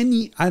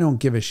I don't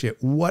give a shit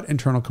what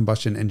internal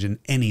combustion engine,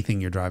 anything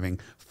you're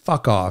driving,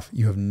 fuck off.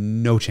 You have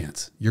no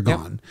chance. You're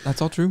gone. Yep,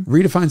 that's all true.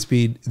 Redefine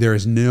speed. There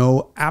is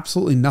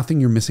absolutely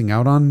nothing you're missing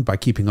out on by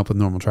keeping up with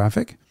normal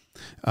traffic.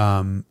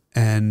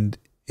 And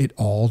it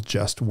all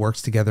just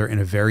works together in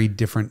a very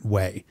different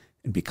way.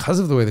 And because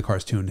of the way the car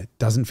is tuned, it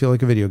doesn't feel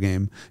like a video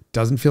game,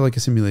 doesn't feel like a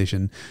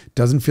simulation,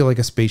 doesn't feel like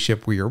a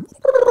spaceship where you're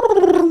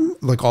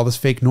like all this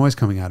fake noise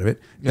coming out of it.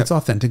 Yep. It's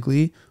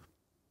authentically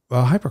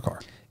a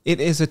hypercar. It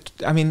is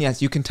I mean,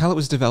 yes, you can tell it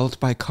was developed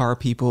by car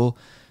people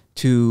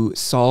to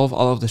solve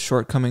all of the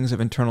shortcomings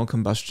of internal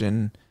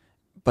combustion,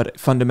 but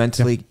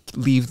fundamentally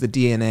leave the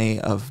DNA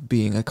of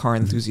being a car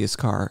enthusiast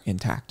car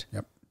intact.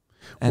 Yep.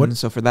 And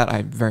so for that,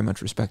 I very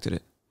much respected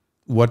it.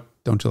 What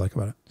don't you like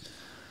about it?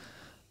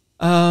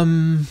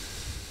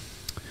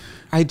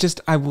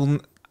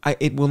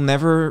 It will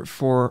never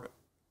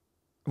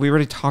we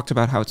already talked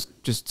about how it's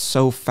just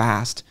so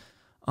fast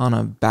on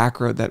a back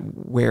road that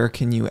where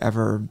can you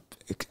ever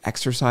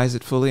exercise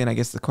it fully? And I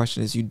guess the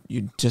question is you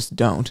just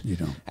don't. You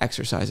don't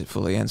exercise it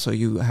fully. And so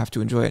you have to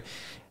enjoy it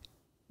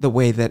the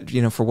way that,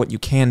 you know, for what you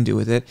can do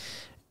with it.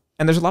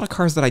 And there's a lot of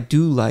cars that I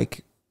do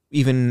like,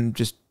 even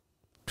just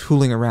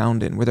tooling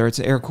around in, whether it's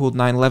air-cooled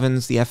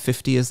 911s, the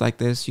F50 is like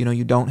this. You know,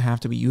 you don't have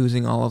to be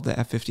using all of the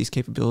F50's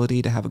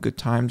capability to have a good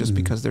time just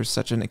because there's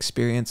such an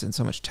experience and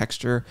so much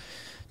texture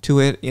to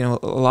it. You know,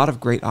 a lot of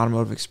great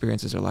automotive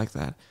experiences are like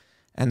that.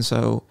 And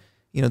so,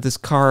 you know, this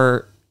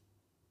car,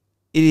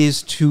 it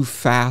is too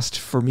fast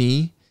for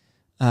me.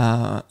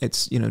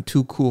 It's, you know,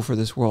 too cool for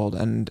this world.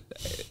 And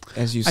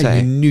as you say,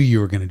 I knew you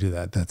were going to do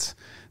that. That's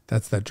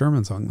that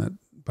German song that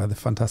by the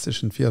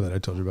Fantastischen Vier that I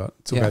told you about.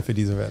 Sogar für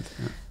diese Welt.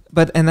 Yeah.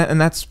 But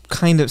that's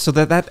kind of, so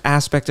that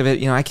aspect of it,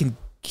 you know, I can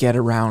get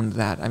around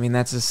that. I mean,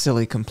 that's a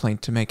silly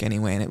complaint to make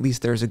anyway. And at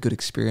least there's a good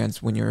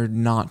experience when you're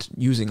not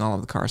using all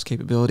of the car's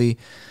capability.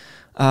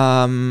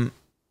 I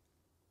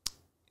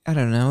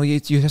don't know. You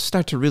just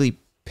start to really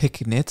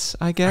pick nits,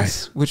 I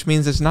guess, right. Which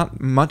means there's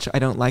not much I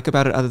don't like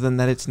about it other than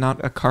that it's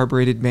not a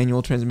carbureted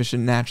manual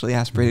transmission, naturally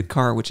aspirated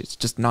car, which it's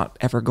just not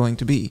ever going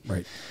to be.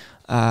 Right.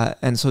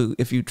 And so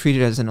if you treat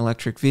it as an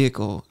electric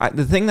vehicle,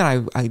 the thing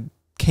that I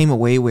came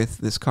away with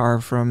this car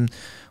from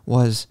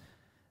was,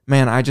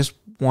 man, I just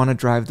want to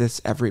drive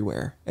this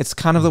everywhere. It's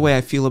kind of the way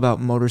I feel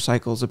about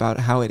motorcycles,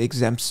 about how it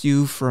exempts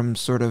you from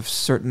sort of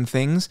certain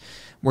things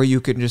where you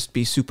can just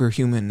be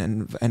superhuman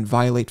and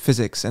violate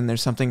physics. And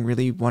there's something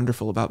really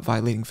wonderful about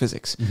violating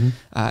physics.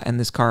 And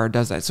this car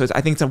does that. So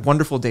I think it's a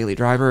wonderful daily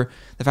driver.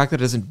 The fact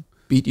that it doesn't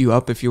beat you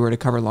up if you were to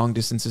cover long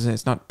distances, and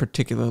it's not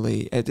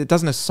particularly, it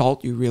doesn't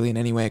assault you really in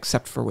any way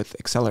except for with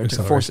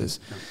accelerative forces.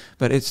 Yeah.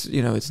 But it's,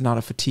 you know, it's not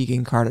a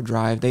fatiguing car to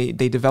drive. They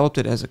developed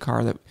it as a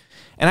car that,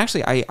 And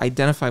actually, I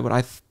identify what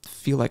I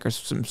feel like are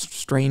some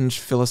strange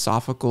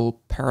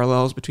philosophical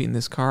parallels between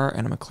this car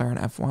and a McLaren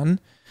F1,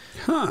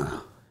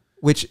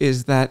 which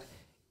is that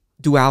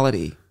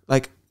duality.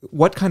 Like,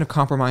 what kind of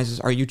compromises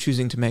are you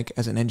choosing to make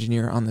as an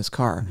engineer on this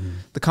car?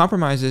 The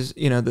compromises,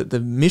 you know, the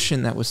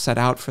mission that was set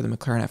out for the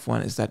McLaren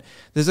F1 is that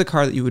this is a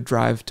car that you would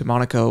drive to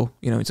Monaco.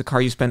 You know, it's a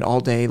car you spend all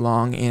day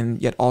long in,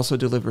 yet also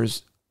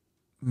delivers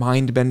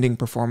mind-bending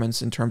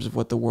performance in terms of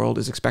what the world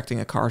is expecting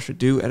a car should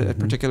do at a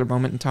particular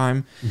moment in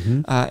time,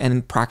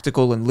 and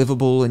practical and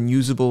livable and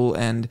usable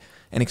and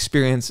an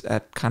experience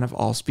at kind of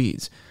all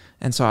speeds.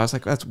 And so I was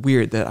like, that's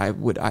weird that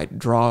I'd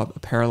draw a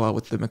parallel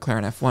with the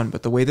McLaren F1,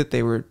 but the way that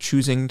they were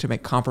choosing to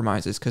make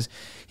compromises, because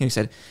he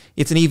said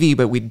it's an EV,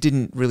 but we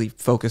didn't really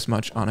focus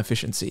much on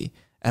efficiency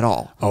at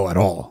all. Oh, at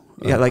all?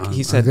 Yeah, like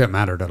he said, I think it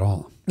mattered at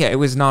all. Yeah, it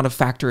was not a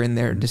factor in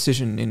their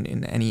decision,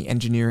 in any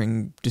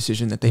engineering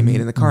decision that they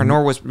made in the car,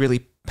 nor was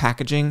really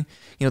packaging.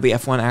 You know, the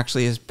F1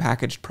 actually is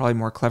packaged probably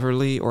more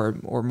cleverly or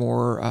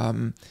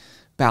more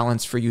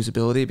balanced for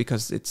usability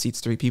because it seats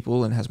 3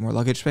 people and has more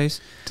luggage space.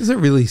 Does it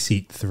really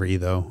seat 3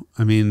 though?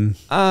 I mean,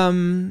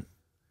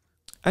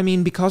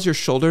 because your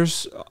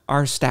shoulders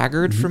are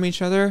staggered from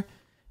each other,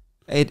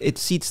 it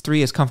seats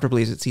 3 as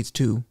comfortably as it seats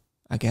 2,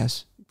 I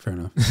guess. Fair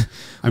enough.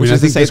 Which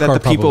is to say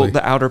that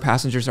the outer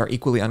passengers are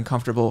equally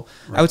uncomfortable.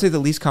 Right. I would say the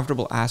least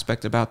comfortable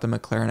aspect about the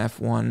McLaren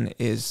F1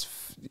 is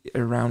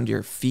around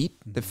your feet.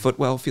 The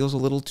footwell feels a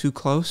little too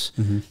close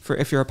for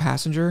if you're a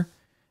passenger.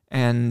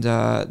 And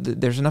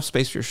there's enough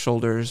space for your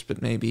shoulders,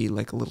 but maybe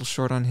like a little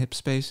short on hip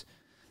space.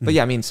 But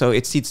yeah, I mean, so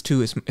it seats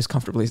 2 as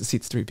comfortably as it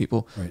seats 3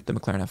 people, the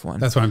McLaren F1.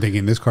 That's what I'm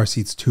thinking. This car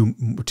seats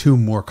two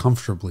more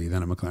comfortably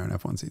than a McLaren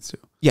F1 seats 2.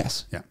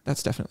 Yes. Yeah.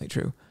 That's definitely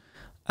true.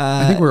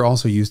 I think we're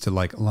also used to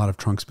like a lot of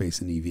trunk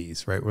space in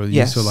EVs, right? We're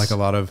used to like a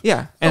lot of...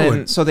 Yeah.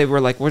 And so they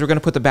were like, we're going to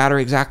put the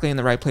battery exactly in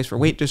the right place for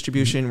weight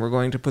distribution. We're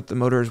going to put the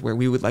motors where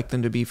we would like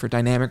them to be for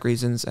dynamic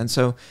reasons. And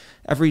so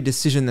every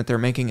decision that they're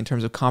making in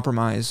terms of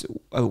compromise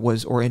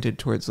was oriented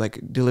towards like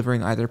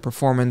delivering either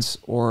performance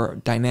or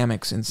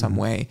dynamics in some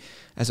way,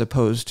 as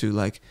opposed to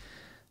like,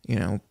 you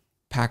know,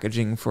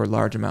 packaging for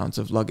large amounts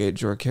of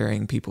luggage or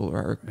carrying people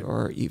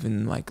or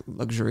even like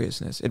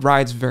luxuriousness. It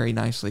rides very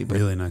nicely, but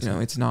really nicely. You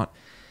know, it's not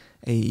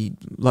a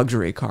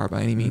luxury car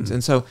by any means.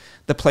 And so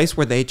the place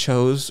where they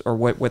chose, or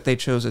what they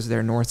chose as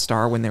their North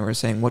Star when they were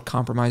saying what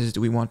compromises do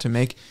we want to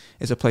make,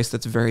 is a place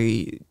that's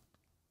very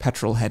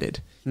petrol headed,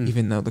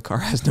 even though the car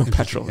has no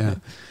petrol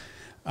in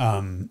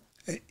it.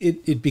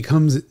 It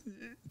becomes,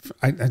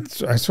 I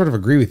sort of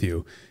agree with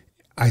you.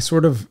 How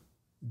do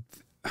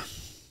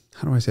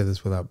I say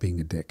this without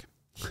being a dick?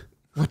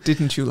 What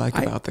didn't you like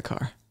about the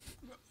car?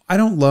 I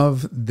don't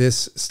love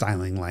this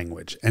styling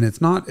language, and it's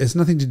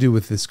nothing to do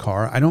with this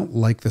car. I don't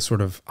like the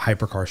sort of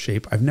hypercar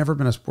shape. I've never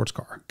been a sports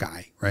car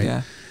guy, right?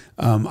 Yeah.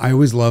 I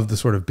always loved the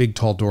sort of big,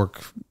 tall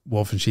dork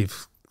wolf in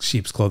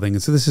sheep's clothing.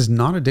 And so this is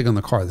not a dig on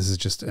the car. This is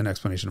just an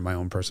explanation of my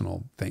own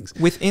personal things.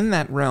 Within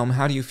that realm,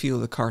 how do you feel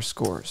the car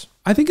scores?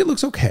 I think it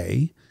looks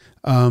okay.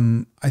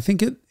 I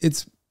think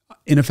it's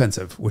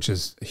inoffensive, which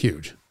is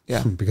huge.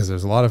 Yeah. Because there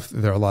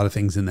are a lot of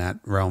things in that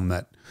realm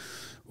that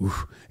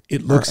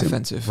it looks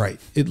offensive. Right.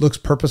 It looks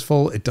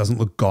purposeful. It doesn't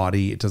look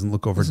gaudy. It doesn't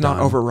look overdone. It's not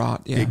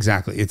overwrought. Yeah.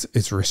 Exactly.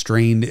 It's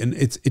restrained, and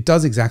it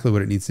does exactly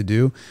what it needs to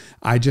do.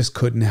 I just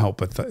couldn't help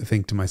but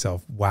think to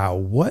myself, wow,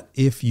 what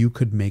if you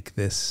could make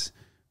this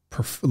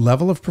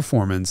level of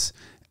performance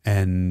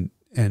and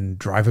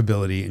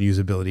drivability and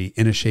usability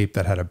in a shape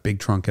that had a big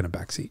trunk and a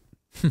back seat?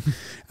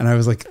 And I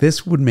was like,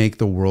 this would make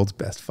the world's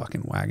best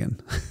fucking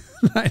wagon.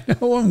 I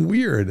know I'm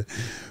weird,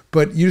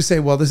 but you say,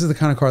 well, this is the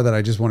kind of car that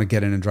I just want to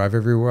get in and drive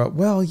everywhere.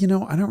 Well, you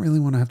know, I don't really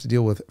want to have to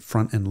deal with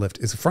front end lift.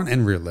 It's a front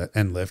and rear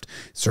end lift.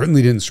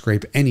 Certainly didn't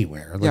scrape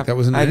anywhere. Like that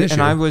wasn't an issue.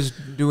 And I was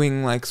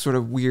doing like sort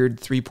of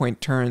weird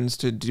 3-point turns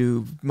to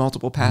do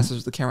multiple passes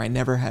with the camera. I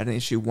never had an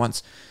issue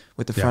once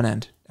with the front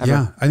end. Ever.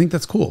 Yeah, I think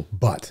that's cool.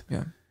 But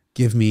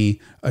give me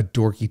a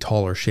dorky,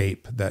 taller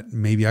shape that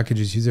maybe I could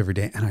just use every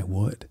day, and I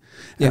would.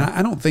 And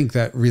I don't think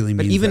that really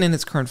means. But even in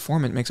its current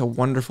form, it makes a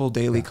wonderful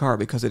daily car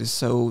because it is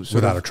so sort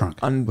without of a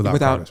trunk,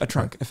 without a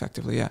trunk,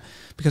 effectively,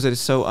 because it is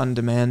so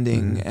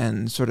undemanding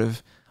and sort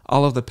of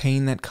all of the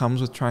pain that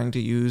comes with trying to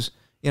use.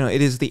 You know,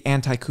 it is the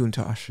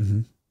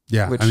anti-Countach.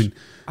 Yeah, which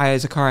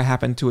as a car I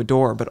happen to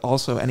adore, but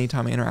also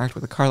anytime I interact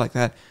with a car like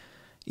that,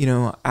 you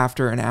know,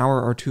 after an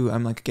hour or two,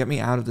 I'm like, get me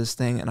out of this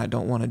thing, and I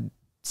don't want to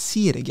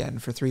see it again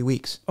for 3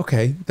 weeks.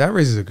 Okay, that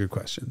raises a good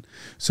question.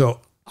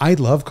 So I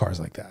love cars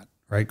like that,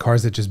 right?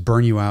 Cars that just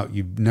burn you out.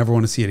 You never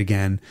want to see it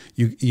again.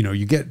 You know,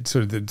 you get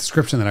sort of the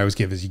description that I always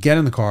give is you get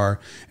in the car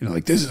and you're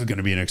like, this is going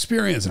to be an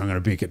experience, and I'm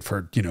going to make it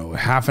for, you know,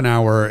 half an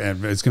hour,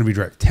 and it's going to be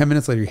direct. 10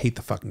 minutes later, you hate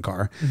the fucking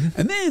car.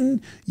 And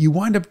then you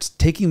wind up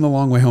taking the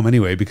long way home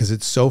anyway, because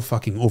it's so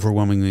fucking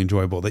overwhelmingly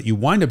enjoyable that you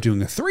wind up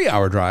doing a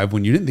 3-hour drive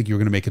when you didn't think you were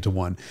going to make it to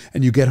 1.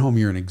 And you get home,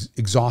 you're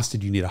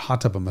exhausted. You need a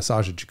hot tub, a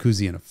massage, a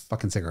jacuzzi, and a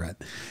fucking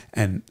cigarette.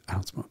 And I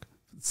don't smoke.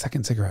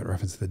 Second cigarette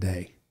reference of the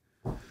day.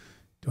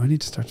 Do I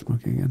need to start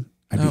smoking again?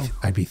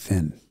 I'd be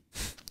thin.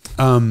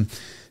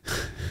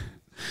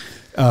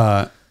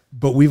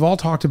 But we've all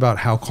talked about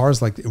how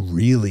cars like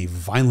really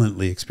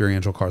violently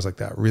experiential cars like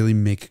that really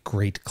make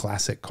great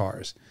classic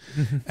cars.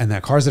 And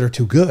that cars that are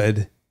too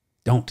good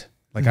don't.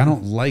 Like, I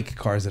don't like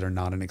cars that are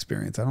not an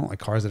experience. I don't like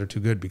cars that are too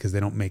good because they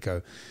don't make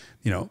a,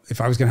 you know, if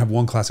I was going to have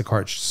one classic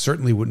car, it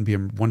certainly wouldn't be a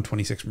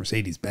 126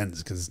 Mercedes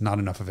Benz because it's not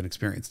enough of an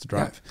experience to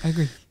drive. Yeah, I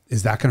agree.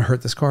 Is that going to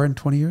hurt this car in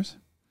 20 years?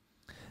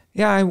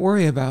 Yeah, I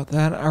worry about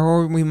that.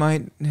 Or we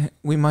might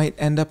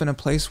end up in a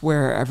place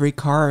where every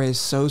car is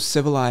so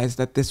civilized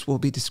that this will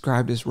be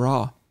described as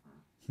raw.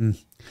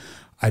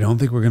 I don't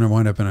think we're going to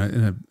wind up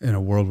in a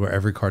world where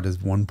every car does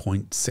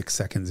 1.6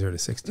 seconds 0 to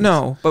 60.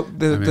 No, but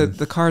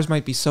the cars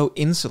might be so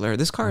insular.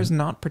 This car is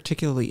not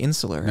particularly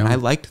insular, and I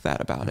liked that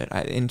about it.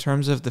 In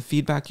terms of the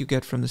feedback you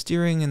get from the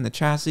steering and the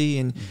chassis,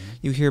 and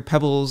you hear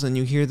pebbles and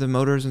you hear the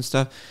motors and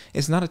stuff,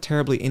 it's not a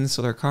terribly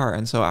insular car.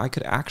 And so I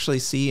could actually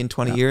see in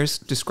 20 years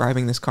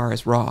describing this car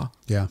as raw.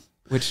 Yeah.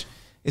 Which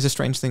is a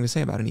strange thing to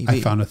say about an EV.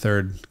 I found a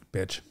third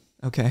bitch.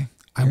 Okay.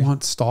 I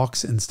want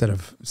stalks instead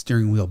of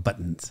steering wheel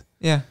buttons.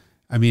 Yeah.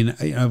 I mean,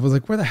 I was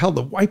like, where the hell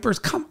the wipers?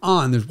 Come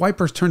on. There's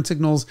wipers, turn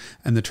signals,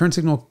 and the turn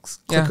signal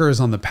clicker is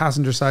on the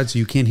passenger side, so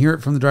you can't hear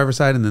it from the driver's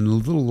side, and then the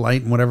little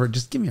light and whatever.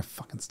 Just give me a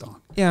fucking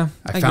stalk. Yeah,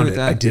 I found it.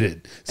 I did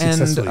it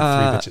successfully.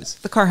 And 3 bitches.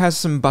 The car has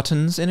some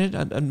buttons in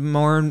it,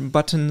 more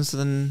buttons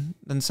than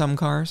some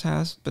cars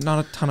has, but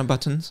not a ton of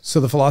buttons. So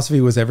the philosophy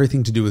was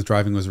everything to do with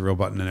driving was a real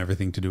button, and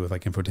everything to do with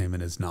like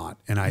infotainment is not.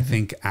 And I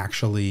think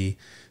actually,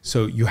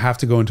 so you have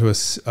to go into a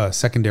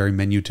secondary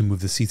menu to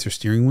move the seats or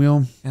steering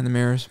wheel. And the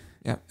mirrors.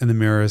 Yeah. And the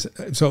mirrors.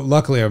 So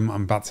luckily I'm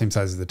about the same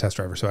size as the test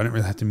driver, so I didn't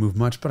really have to move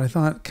much, but I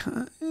thought,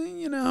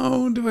 you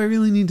know, do I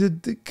really need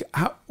to,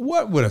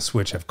 what would a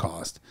switch have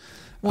cost?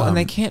 Well, and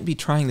they can't be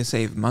trying to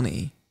save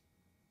money.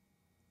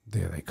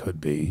 Yeah, they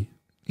could be.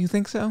 You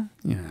think so?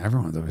 Yeah,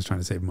 everyone's always trying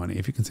to save money.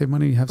 If you can save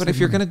money, you have to. But if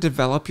you're going to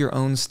develop your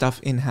own stuff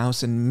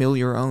in-house and mill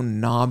your own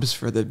knobs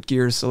for the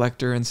gear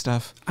selector and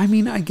stuff. I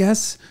mean, I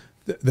guess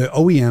the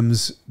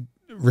OEM's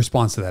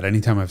response to that,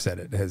 anytime I've said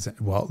it, has,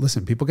 well,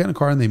 listen, people get in a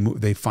car and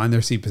they find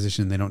their seat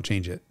position and they don't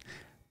change it.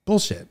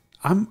 Bullshit.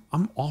 I'm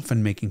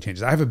often making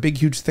changes. I have a big,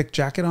 huge, thick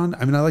jacket on.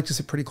 I mean, I like to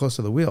sit pretty close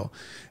to the wheel.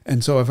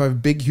 And so if I have a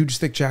big, huge,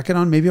 thick jacket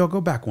on, maybe I'll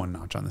go back 1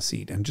 notch on the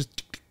seat and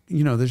just,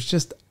 you know, there's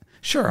just,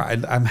 sure,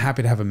 I'm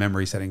happy to have a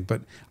memory setting,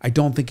 but I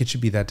don't think it should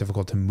be that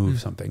difficult to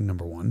move something,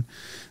 number one.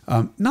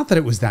 Not that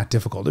it was that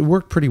difficult. It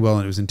worked pretty well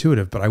and it was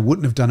intuitive, but I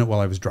wouldn't have done it while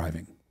I was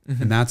driving.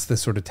 And that's the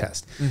sort of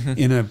test.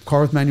 In a car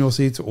with manual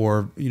seats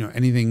or, you know,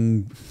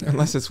 anything.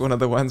 Unless it's one of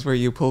the ones where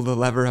you pull the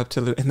lever up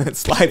and then it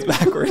slides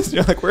backwards.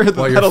 You're like, where are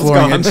the pedals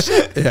gone?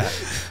 Yeah.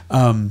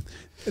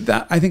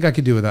 That I think I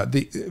could do without.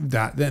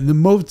 The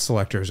mode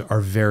selectors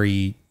are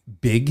very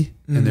big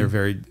and they're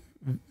very,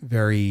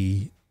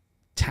 very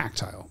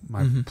tactile.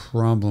 My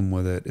problem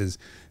with it is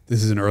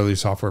this is an early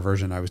software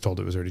version. I was told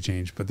it was already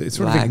changed, but it's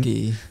sort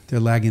laggy. They're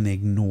laggy and they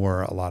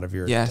ignore a lot of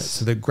your. Yes.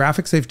 So the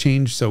graphics they've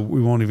changed, so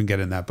we won't even get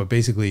in that. But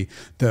basically,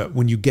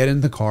 when you get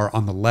in the car,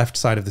 on the left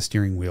side of the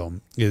steering wheel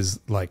is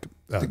like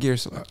the gear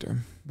selector.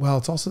 Well,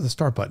 it's also the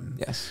start button.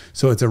 Yes.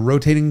 So it's a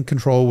rotating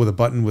control with a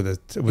button with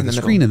a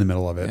screen in the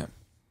middle of it. Yeah.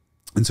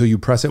 And so you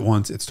press it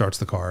once, it starts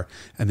the car,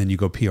 and then you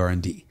go PR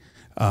and D.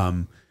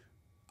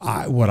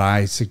 What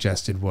I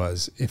suggested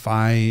was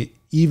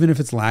even if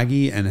it's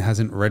laggy and it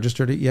hasn't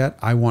registered it yet,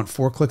 I want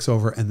 4 clicks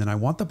over and then I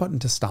want the button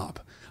to stop.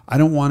 I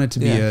don't want it to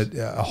be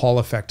a Hall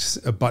effect,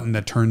 a button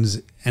that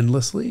turns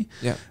endlessly.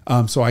 Yeah.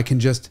 So I can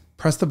just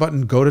press the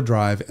button, go to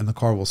drive, and the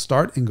car will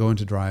start and go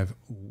into drive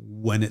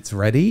when it's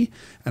ready.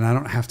 And I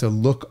don't have to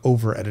look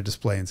over at a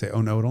display and say,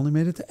 oh no, it only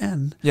made it to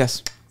N.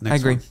 Yes, I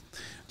agree.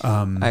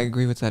 I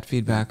agree with that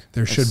feedback.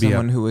 There should be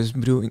someone who is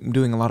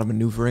doing a lot of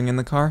maneuvering in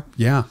the car.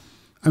 Yeah.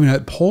 I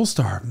mean,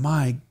 Polestar,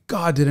 my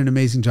God, did an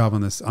amazing job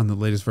on this, on the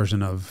latest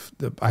version of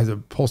I have a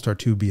Polestar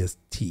 2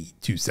 BST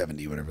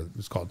 270, whatever it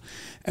was called.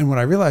 And what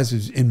I realized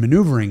is in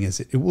maneuvering is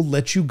it will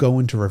let you go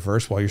into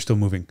reverse while you're still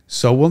moving.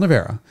 So will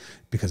Nevera,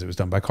 because it was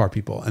done by car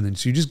people. And then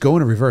so you just go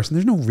into reverse, and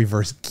there's no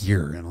reverse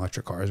gear in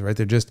electric cars, right?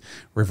 They're just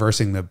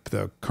reversing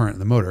the current in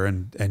the motor,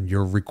 and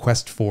your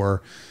request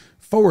for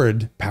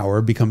forward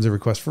power becomes a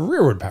request for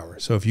rearward power.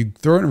 So if you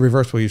throw it in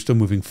reverse while you're still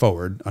moving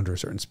forward under a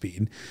certain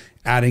speed,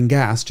 adding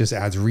gas just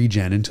adds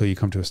regen until you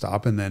come to a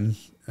stop, and then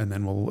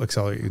we'll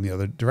accelerate you in the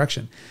other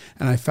direction.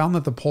 And I found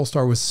that the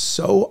Polestar was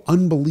so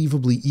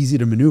unbelievably easy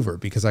to maneuver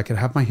because I could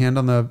have my hand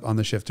on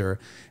the shifter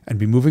and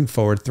be moving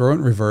forward, throw it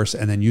in reverse,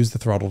 and then use the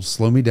throttle to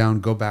slow me down,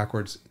 go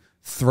backwards,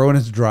 throw it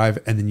into drive,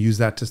 and then use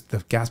that to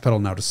the gas pedal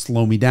now to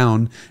slow me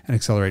down and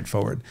accelerate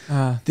forward.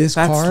 This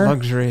that's car,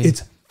 luxury.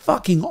 It's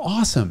fucking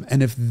awesome.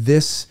 And if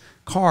this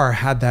car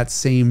had that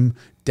same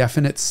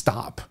definite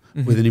stop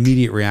with an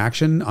immediate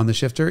reaction on the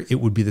shifter, it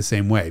would be the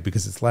same way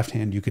because it's left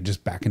hand. You could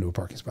just back into a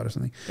parking spot or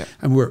something. Yep.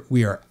 And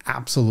we are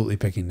absolutely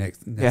picking nits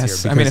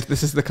yes, here. I mean, if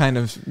this is the kind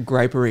of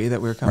gripery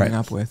that we're coming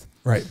up with.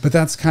 Right. But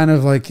that's kind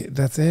of like,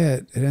 that's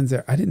it. It ends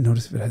there. I didn't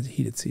notice if it has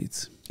heated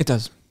seats. It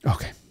does.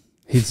 Okay.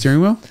 Heated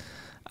steering wheel?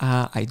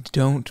 I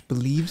don't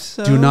believe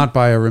so. Do not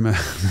buy a Rimac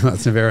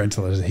Nevera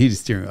until there's a heated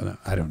steering wheel. No,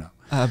 I don't know.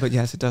 But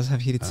yes, it does have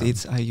heated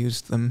seats. I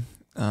used them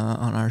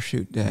on our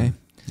shoot day.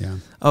 Yeah.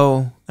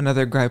 Oh,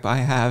 another gripe I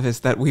have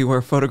is that we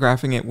were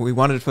photographing it. We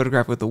wanted to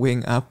photograph with the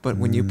wing up, but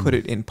when you put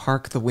it in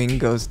park, the wing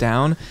goes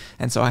down.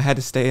 And so I had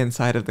to stay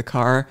inside of the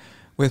car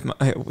with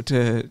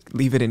to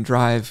leave it in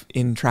drive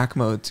in track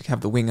mode to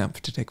have the wing up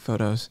to take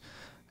photos.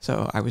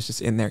 So I was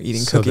just in there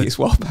eating cookies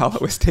while Paolo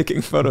was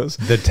taking photos.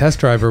 The test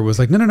driver was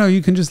like, no,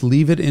 you can just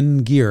leave it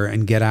in gear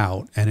and get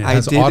out. And it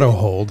has auto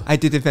hold. I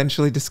did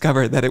eventually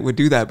discover that it would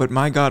do that. But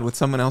my God, with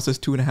someone else's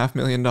 $2.5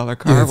 million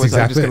car, was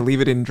I just going to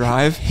leave it in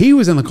drive? He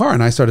was in the car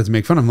and I started to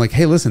make fun. I'm like,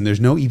 hey, listen, there's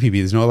no EPB.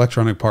 There's no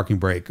electronic parking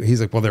brake.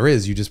 He's like, well, there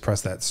is. You just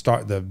press that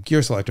the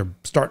gear selector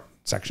start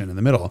section in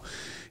the middle.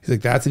 He's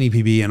like, that's an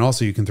EPB, and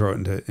also you can throw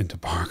it into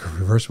park or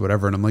reverse or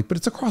whatever. And I'm like, but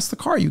it's across the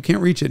car. You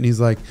can't reach it. And he's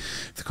like,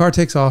 if the car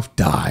takes off,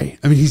 die.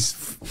 I mean,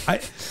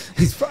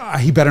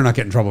 he better not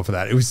get in trouble for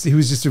that. He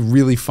was just a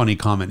really funny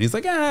comment. He's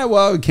like,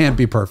 well, it can't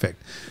be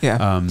perfect.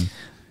 Yeah.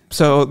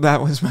 So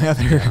that was my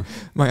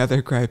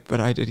other gripe, but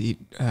I did eat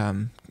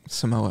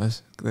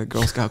Samoas, the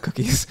Girl Scout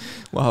cookies,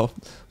 while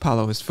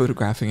Paolo was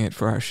photographing it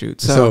for our shoot.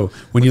 So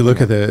when you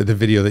look at the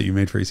video that you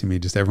made for ISSIMI,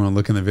 just everyone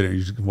look in the video,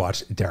 you just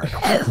watch Derek.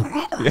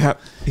 Yeah,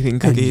 eating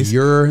cookies. And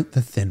you're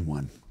the thin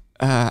one.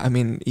 I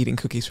mean, eating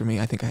cookies for me,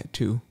 I think I had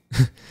 2.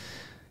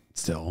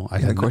 Still, I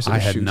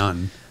had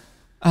none.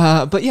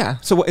 But yeah,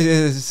 so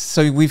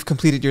we've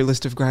completed your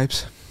list of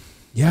gripes.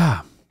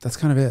 Yeah, that's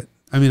kind of it.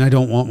 I mean, I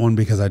don't want one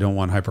because I don't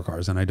want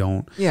hypercars, and I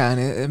don't. Yeah,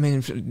 and I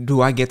mean,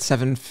 do I get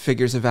 7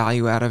 figures of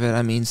value out of it?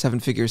 I mean, 7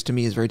 figures to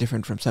me is very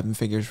different from 7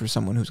 figures for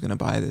someone who's going to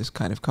buy this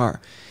kind of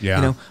car. Yeah.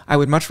 You know, I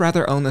would much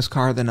rather own this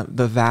car than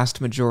the vast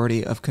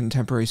majority of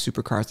contemporary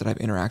supercars that I've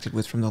interacted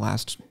with from the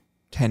last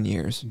 10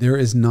 years. There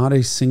is not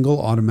a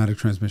single automatic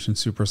transmission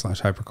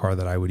super/hypercar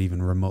that I would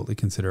even remotely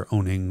consider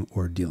owning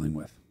or dealing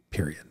with,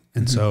 period.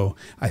 And so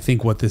I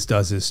think what this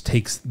does is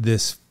takes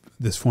this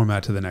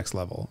format to the next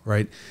level,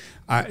 right?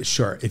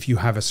 Sure, if you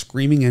have a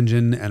screaming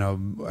engine and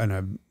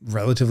a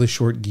relatively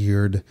short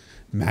geared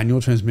manual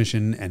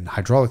transmission and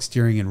hydraulic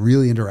steering and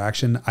really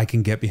interaction, I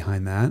can get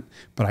behind that.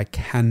 But I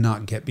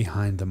cannot get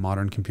behind the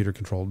modern computer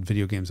controlled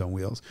video games on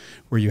wheels,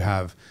 where you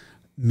have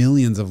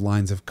millions of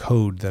lines of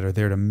code that are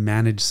there to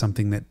manage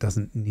something that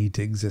doesn't need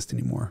to exist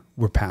anymore.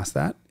 We're past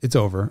that. It's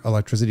over.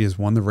 Electricity has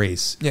won the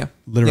race,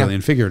 literally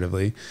and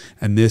figuratively.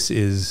 And this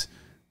is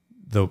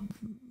the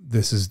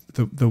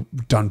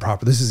done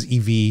proper. This is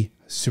EV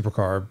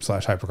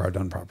supercar/hypercar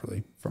done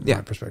properly from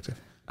my perspective.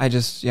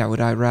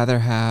 Would I rather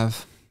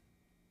have,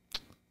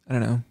 I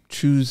don't know,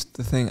 choose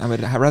the thing.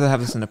 I'd rather have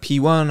this in a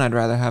P1. I'd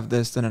rather have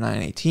this than a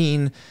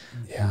 918.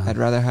 Yeah. I'd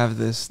rather have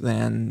this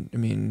than,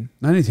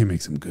 918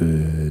 makes some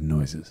good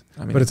noises,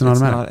 but it's an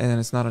automatic. And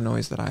it's not a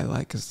noise that I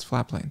like because it's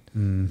flat plane.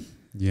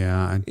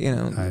 Yeah.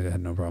 I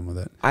had no problem with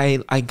it.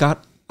 I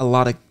got a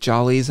lot of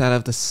jollies out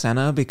of the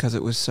Senna because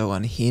it was so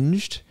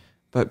unhinged,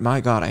 but my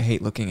God, I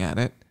hate looking at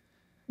it.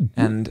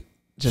 And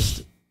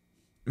just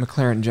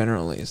McLaren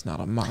generally is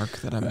not a mark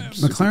that I'm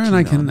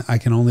McLaren I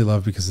can only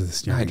love because of the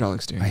steering.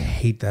 Hydraulic steering. I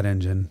hate that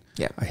engine.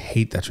 Yeah. I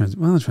hate that the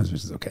transmission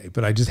is okay,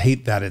 but I just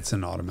hate that it's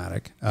an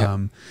automatic.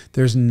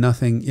 There's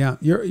nothing. Yeah,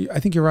 I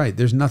think you're right.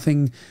 There's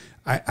nothing.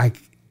 I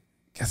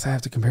guess I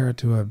have to compare it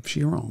to a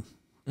Chiron,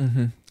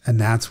 and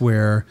that's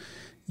where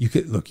you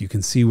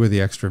can see where the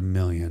extra $1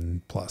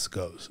 million plus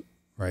goes.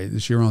 Right, the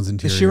Chiron's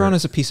interior. The Chiron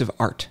is a piece of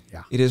art.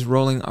 Yeah, it is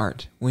rolling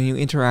art. When you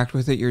interact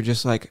with it, you're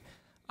just like,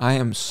 I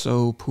am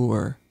so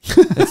poor.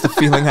 That's the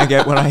feeling I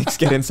get when I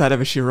get inside of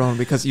a Chiron,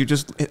 because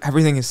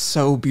everything is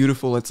so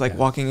beautiful. It's like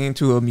walking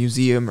into a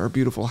museum or a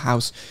beautiful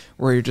house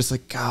where you're just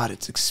like, God,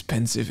 it's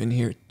expensive in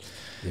here.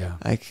 Yeah.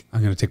 Like,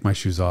 I'm going to take my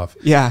shoes off.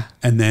 Yeah.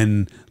 And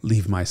then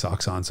leave my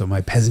socks on so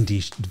my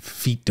peasanty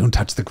feet don't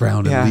touch the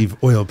ground and leave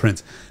oil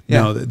prints.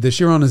 Yeah. No, the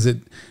Chiron is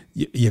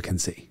you can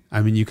see.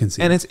 I mean, you can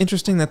see. And it's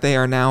interesting that they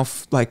are now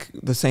like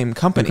the same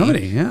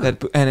company. Yeah.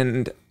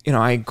 And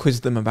I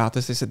quizzed them about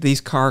this. They said these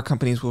car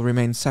companies will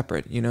remain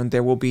separate.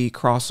 There will be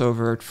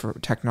crossover for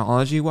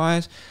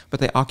technology-wise, but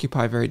they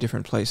occupy very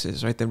different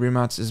places, right? The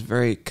Rimac is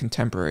very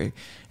contemporary.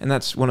 And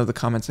that's one of the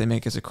comments they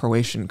make as a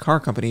Croatian car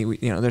company.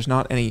 There's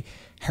not any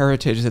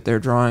heritage that they're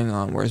drawing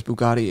on, whereas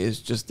Bugatti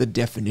is just the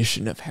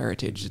definition of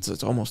heritage.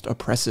 It's almost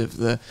oppressive,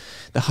 the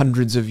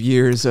hundreds of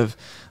years of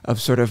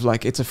sort of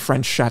like, it's a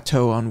French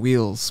chateau on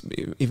wheels,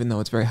 even though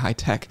it's very high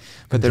tech.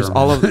 But and there's German.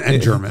 all of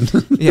and German.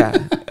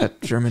 Yeah, a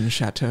German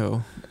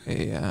chateau.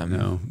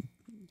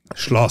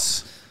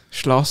 Schloss.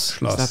 Is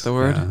that the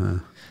word?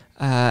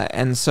 Yeah,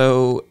 and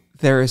so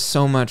there is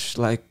so much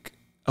like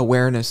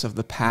awareness of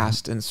the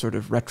past and sort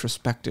of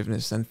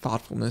retrospectiveness and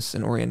thoughtfulness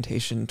and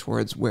orientation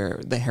towards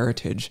where the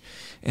heritage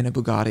in a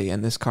Bugatti,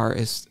 and this car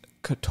is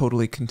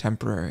totally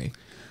contemporary.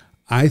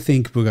 I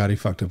think Bugatti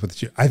fucked up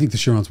with I think the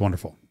Chiron's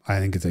wonderful. I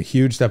think it's a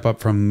huge step up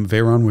from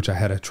Veyron, which I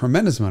had a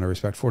tremendous amount of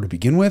respect for to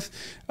begin with.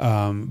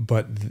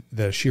 But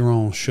the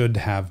Chiron should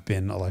have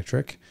been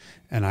electric.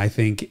 And I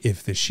think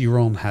if the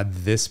Chiron had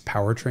this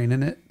powertrain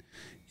in it,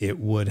 it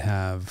would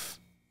have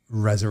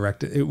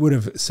resurrected, it would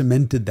have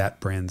cemented that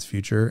brand's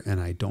future.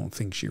 And I don't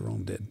think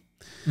Chiron did.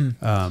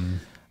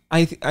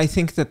 I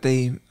think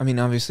that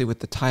obviously with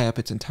the tie-up,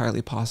 it's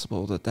entirely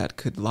possible that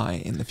could lie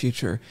in the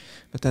future,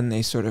 but then they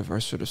are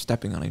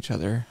stepping on each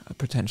other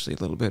potentially a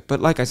little bit.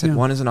 But like I said,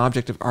 one is an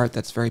object of art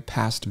that's very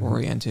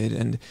past-oriented,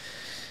 and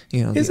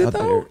is it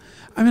though?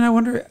 I mean, I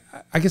wonder.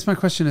 I guess my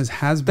question is: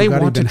 has Bugatti they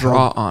want been to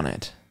draw on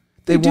it?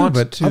 They want do,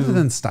 but to, other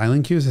than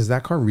styling cues, has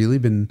that car really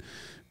been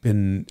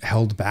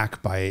held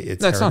back by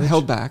its heritage? Not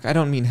held back. I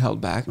don't mean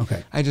held back.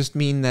 Okay. I just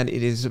mean that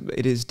it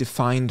is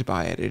defined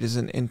by it. It is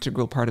an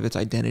integral part of its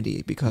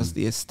identity because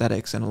the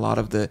aesthetics and a lot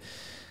of the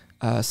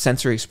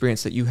sensory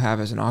experience that you have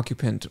as an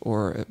occupant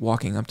or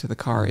walking up to the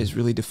car is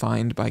really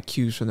defined by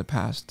cues from the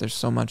past. There's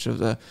so much of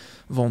the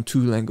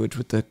Ventoux language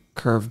with the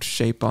curved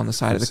shape on the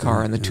side of the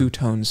car and the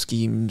two-tone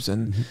schemes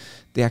and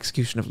the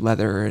execution of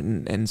leather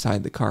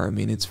inside the car. I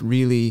mean, it's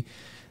really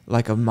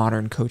like a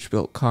modern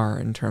coach-built car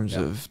in terms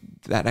of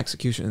that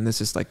execution. And this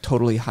is like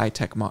totally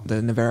high-tech.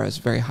 The Nevera is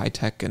very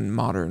high-tech and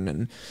modern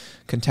and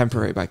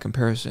contemporary by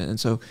comparison. And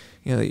so,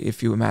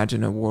 if you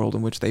imagine a world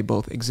in which they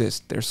both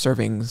exist, they're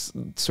serving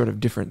sort of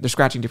different, they're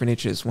scratching different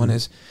itches. One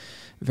is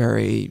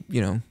very,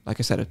 like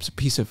I said, it's a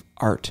piece of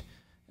art.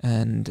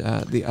 And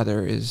the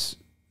other is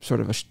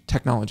sort of a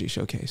technology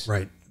showcase.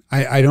 Right.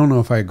 I don't know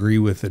if I agree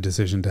with the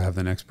decision to have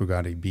the next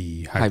Bugatti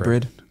be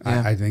hybrid.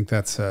 Yeah. I think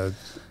that's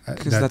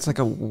because that's like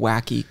a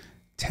wacky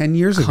 10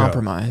 years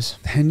compromise.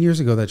 10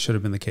 years ago, that should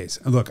have been the case.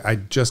 Look, I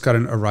just got a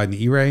ride in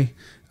the E-Ray.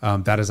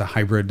 That is a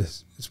hybrid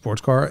sports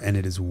car, and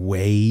it is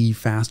way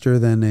faster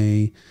than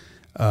a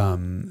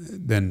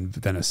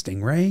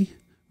Stingray.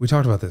 We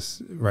talked about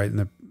this, right?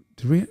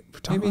 Did we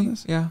talk about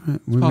this? Yeah.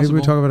 Maybe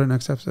we talk about it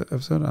next episode. I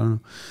don't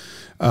know.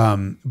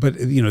 But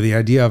the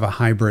idea of a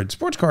hybrid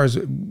sports car is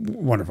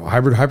wonderful.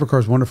 Hybrid hypercar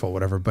is wonderful,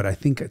 whatever. But I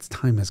think its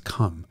time has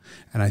come,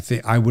 and I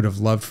think I would have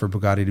loved for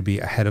Bugatti to be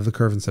ahead of the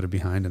curve instead of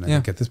behind. And I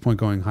think at this point,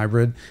 going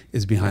hybrid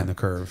is behind the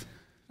curve.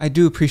 I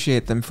do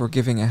appreciate them for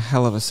giving a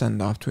hell of a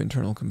send off to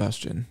internal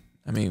combustion.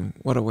 I mean,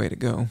 what a way to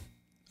go.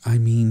 I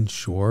mean,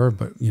 sure,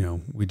 but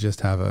we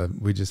just had a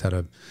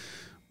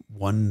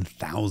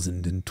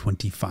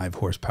 1,025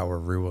 horsepower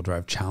rear wheel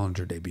drive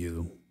Challenger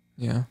debut.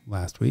 Yeah.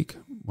 Last week.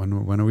 When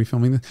are we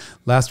filming this?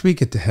 Last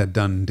week it had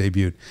done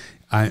debuted.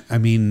 I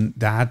mean,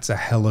 that's a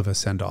hell of a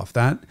send off.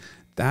 That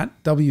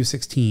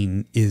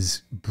W16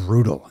 is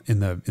brutal in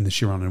the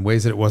Chiron in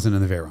ways that it wasn't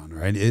in the Veyron,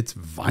 right? It's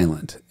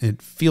violent. It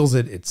feels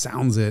it, it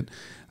sounds it,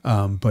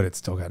 but it's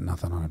still got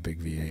nothing on a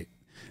big V8.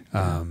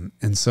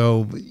 And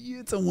so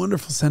it's a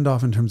wonderful send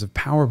off in terms of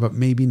power, but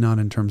maybe not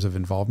in terms of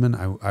involvement.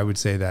 I would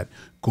say that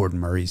Gordon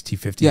Murray's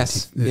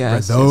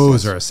T50,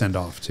 those are a send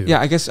off too.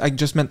 Yeah, I guess I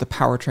just meant the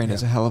powertrain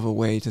is a hell of a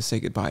way to say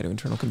goodbye to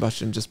internal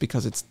combustion, just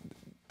because it's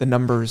the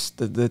numbers,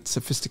 the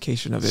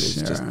sophistication of it is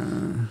just.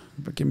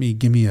 But give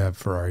me a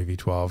Ferrari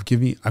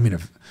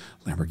V12.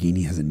 A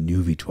Lamborghini has a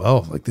new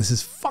V12. Like, this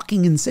is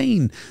fucking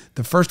insane.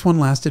 The first one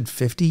lasted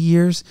 50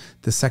 years.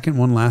 The second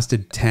one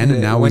lasted 10,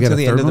 and now we got a third one. Went to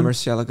the end of the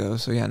Murcielago.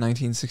 So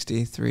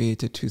 1963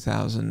 to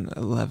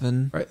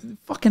 2011. Right,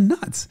 fucking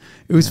nuts.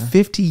 It was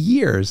 50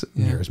 years.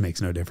 Years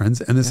makes no difference.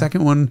 And the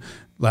second one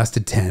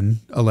lasted 10,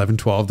 11,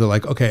 12. They're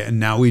like, okay, and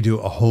now we do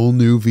a whole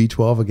new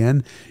V12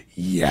 again.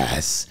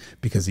 Yes,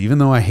 because even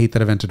though I hate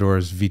that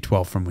Aventador's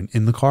V12 from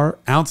in the car,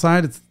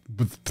 outside it's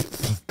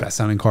the best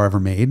sounding car ever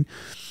made.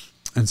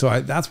 And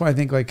so that's why I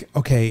think, like,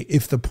 okay,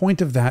 if the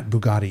point of that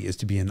Bugatti is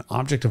to be an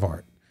object of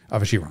art,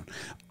 of a Chiron,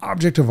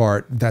 object of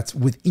art that's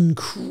with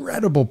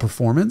incredible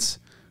performance,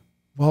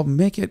 well,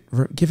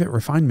 give it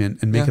refinement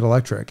and make it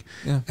electric.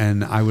 Yeah.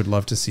 And I would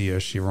love to see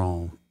a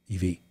Chiron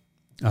EV.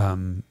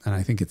 And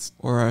I think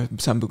or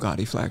some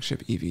Bugatti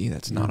flagship EV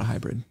that's not a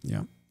hybrid.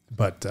 Yeah.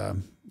 But,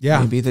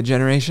 maybe the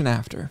generation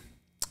after.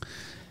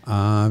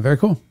 Very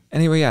cool.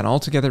 Anyway, an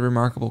altogether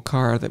remarkable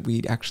car that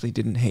we actually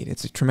didn't hate.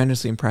 It's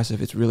tremendously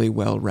impressive. It's really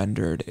well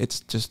rendered. It's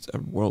just a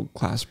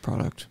world-class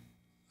product.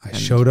 I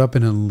showed up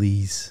in a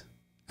lease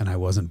and I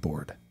wasn't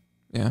bored.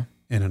 Yeah.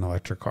 In an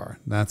electric car.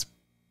 That's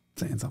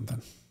saying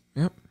something.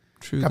 Yep.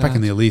 True. Got back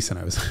in the Elise and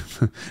I was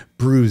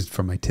bruised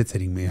from my tits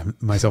hitting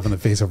myself in the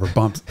face over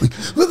bumps. Like,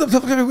 what the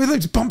fuck?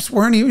 Those bumps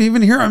weren't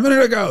even here a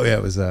minute ago. Yeah,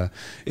 it was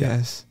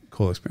yes.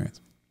 Cool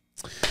experience.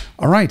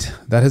 All right.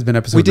 That has been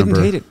episode We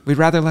didn't hate it. We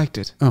rather liked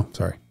it. Oh,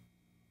 sorry.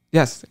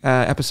 Yes.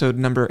 Episode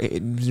number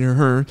 8.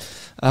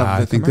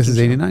 I think this is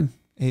 89.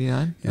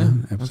 89? Yeah.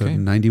 Episode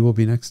 90 will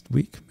be next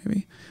week,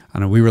 maybe. I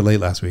know we were late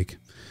last week.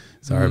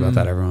 Sorry about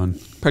that, everyone.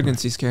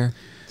 Pregnancy scare.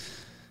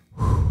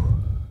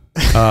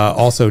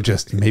 Also,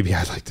 just maybe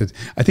I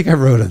think I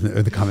wrote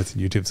in the comments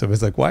on YouTube. So I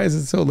was like, why is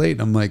it so late?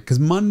 And I'm like, because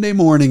Monday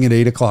morning at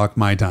 8 o'clock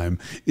my time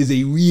is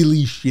a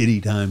really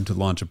shitty time to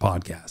launch a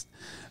podcast.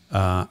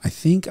 I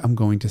think I'm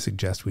going to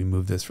suggest we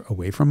move this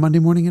away from Monday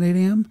morning at 8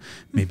 a.m.,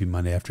 maybe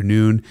Monday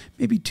afternoon,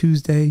 maybe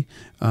Tuesday.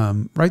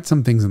 Write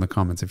some things in the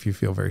comments if you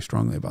feel very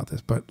strongly about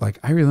this. But like,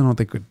 I really don't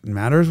think it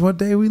matters what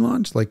day we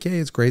launch. Like, yeah,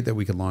 it's great that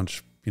we could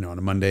launch, on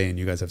a Monday and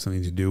you guys have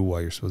something to do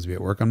while you're supposed to be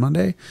at work on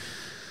Monday.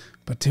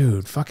 But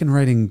dude, fucking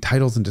writing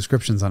titles and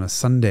descriptions on a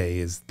Sunday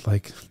is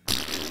like,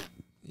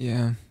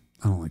 yeah,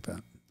 I don't like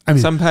that. I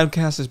mean, some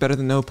podcast is better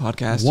than no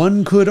podcast.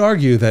 One could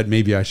argue that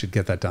maybe I should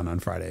get that done on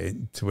Friday,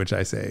 to which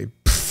I say,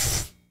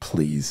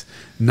 please,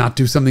 not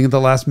do something at the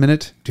last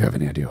minute. Do you have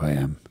any idea who I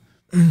am?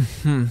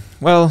 Mm-hmm.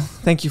 Well,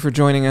 thank you for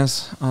joining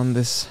us on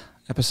this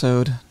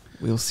episode.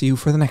 We'll see you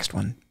for the next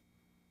one.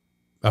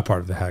 A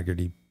part of the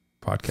Haggerty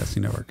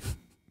Podcasting Network.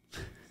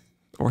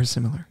 Or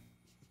similar.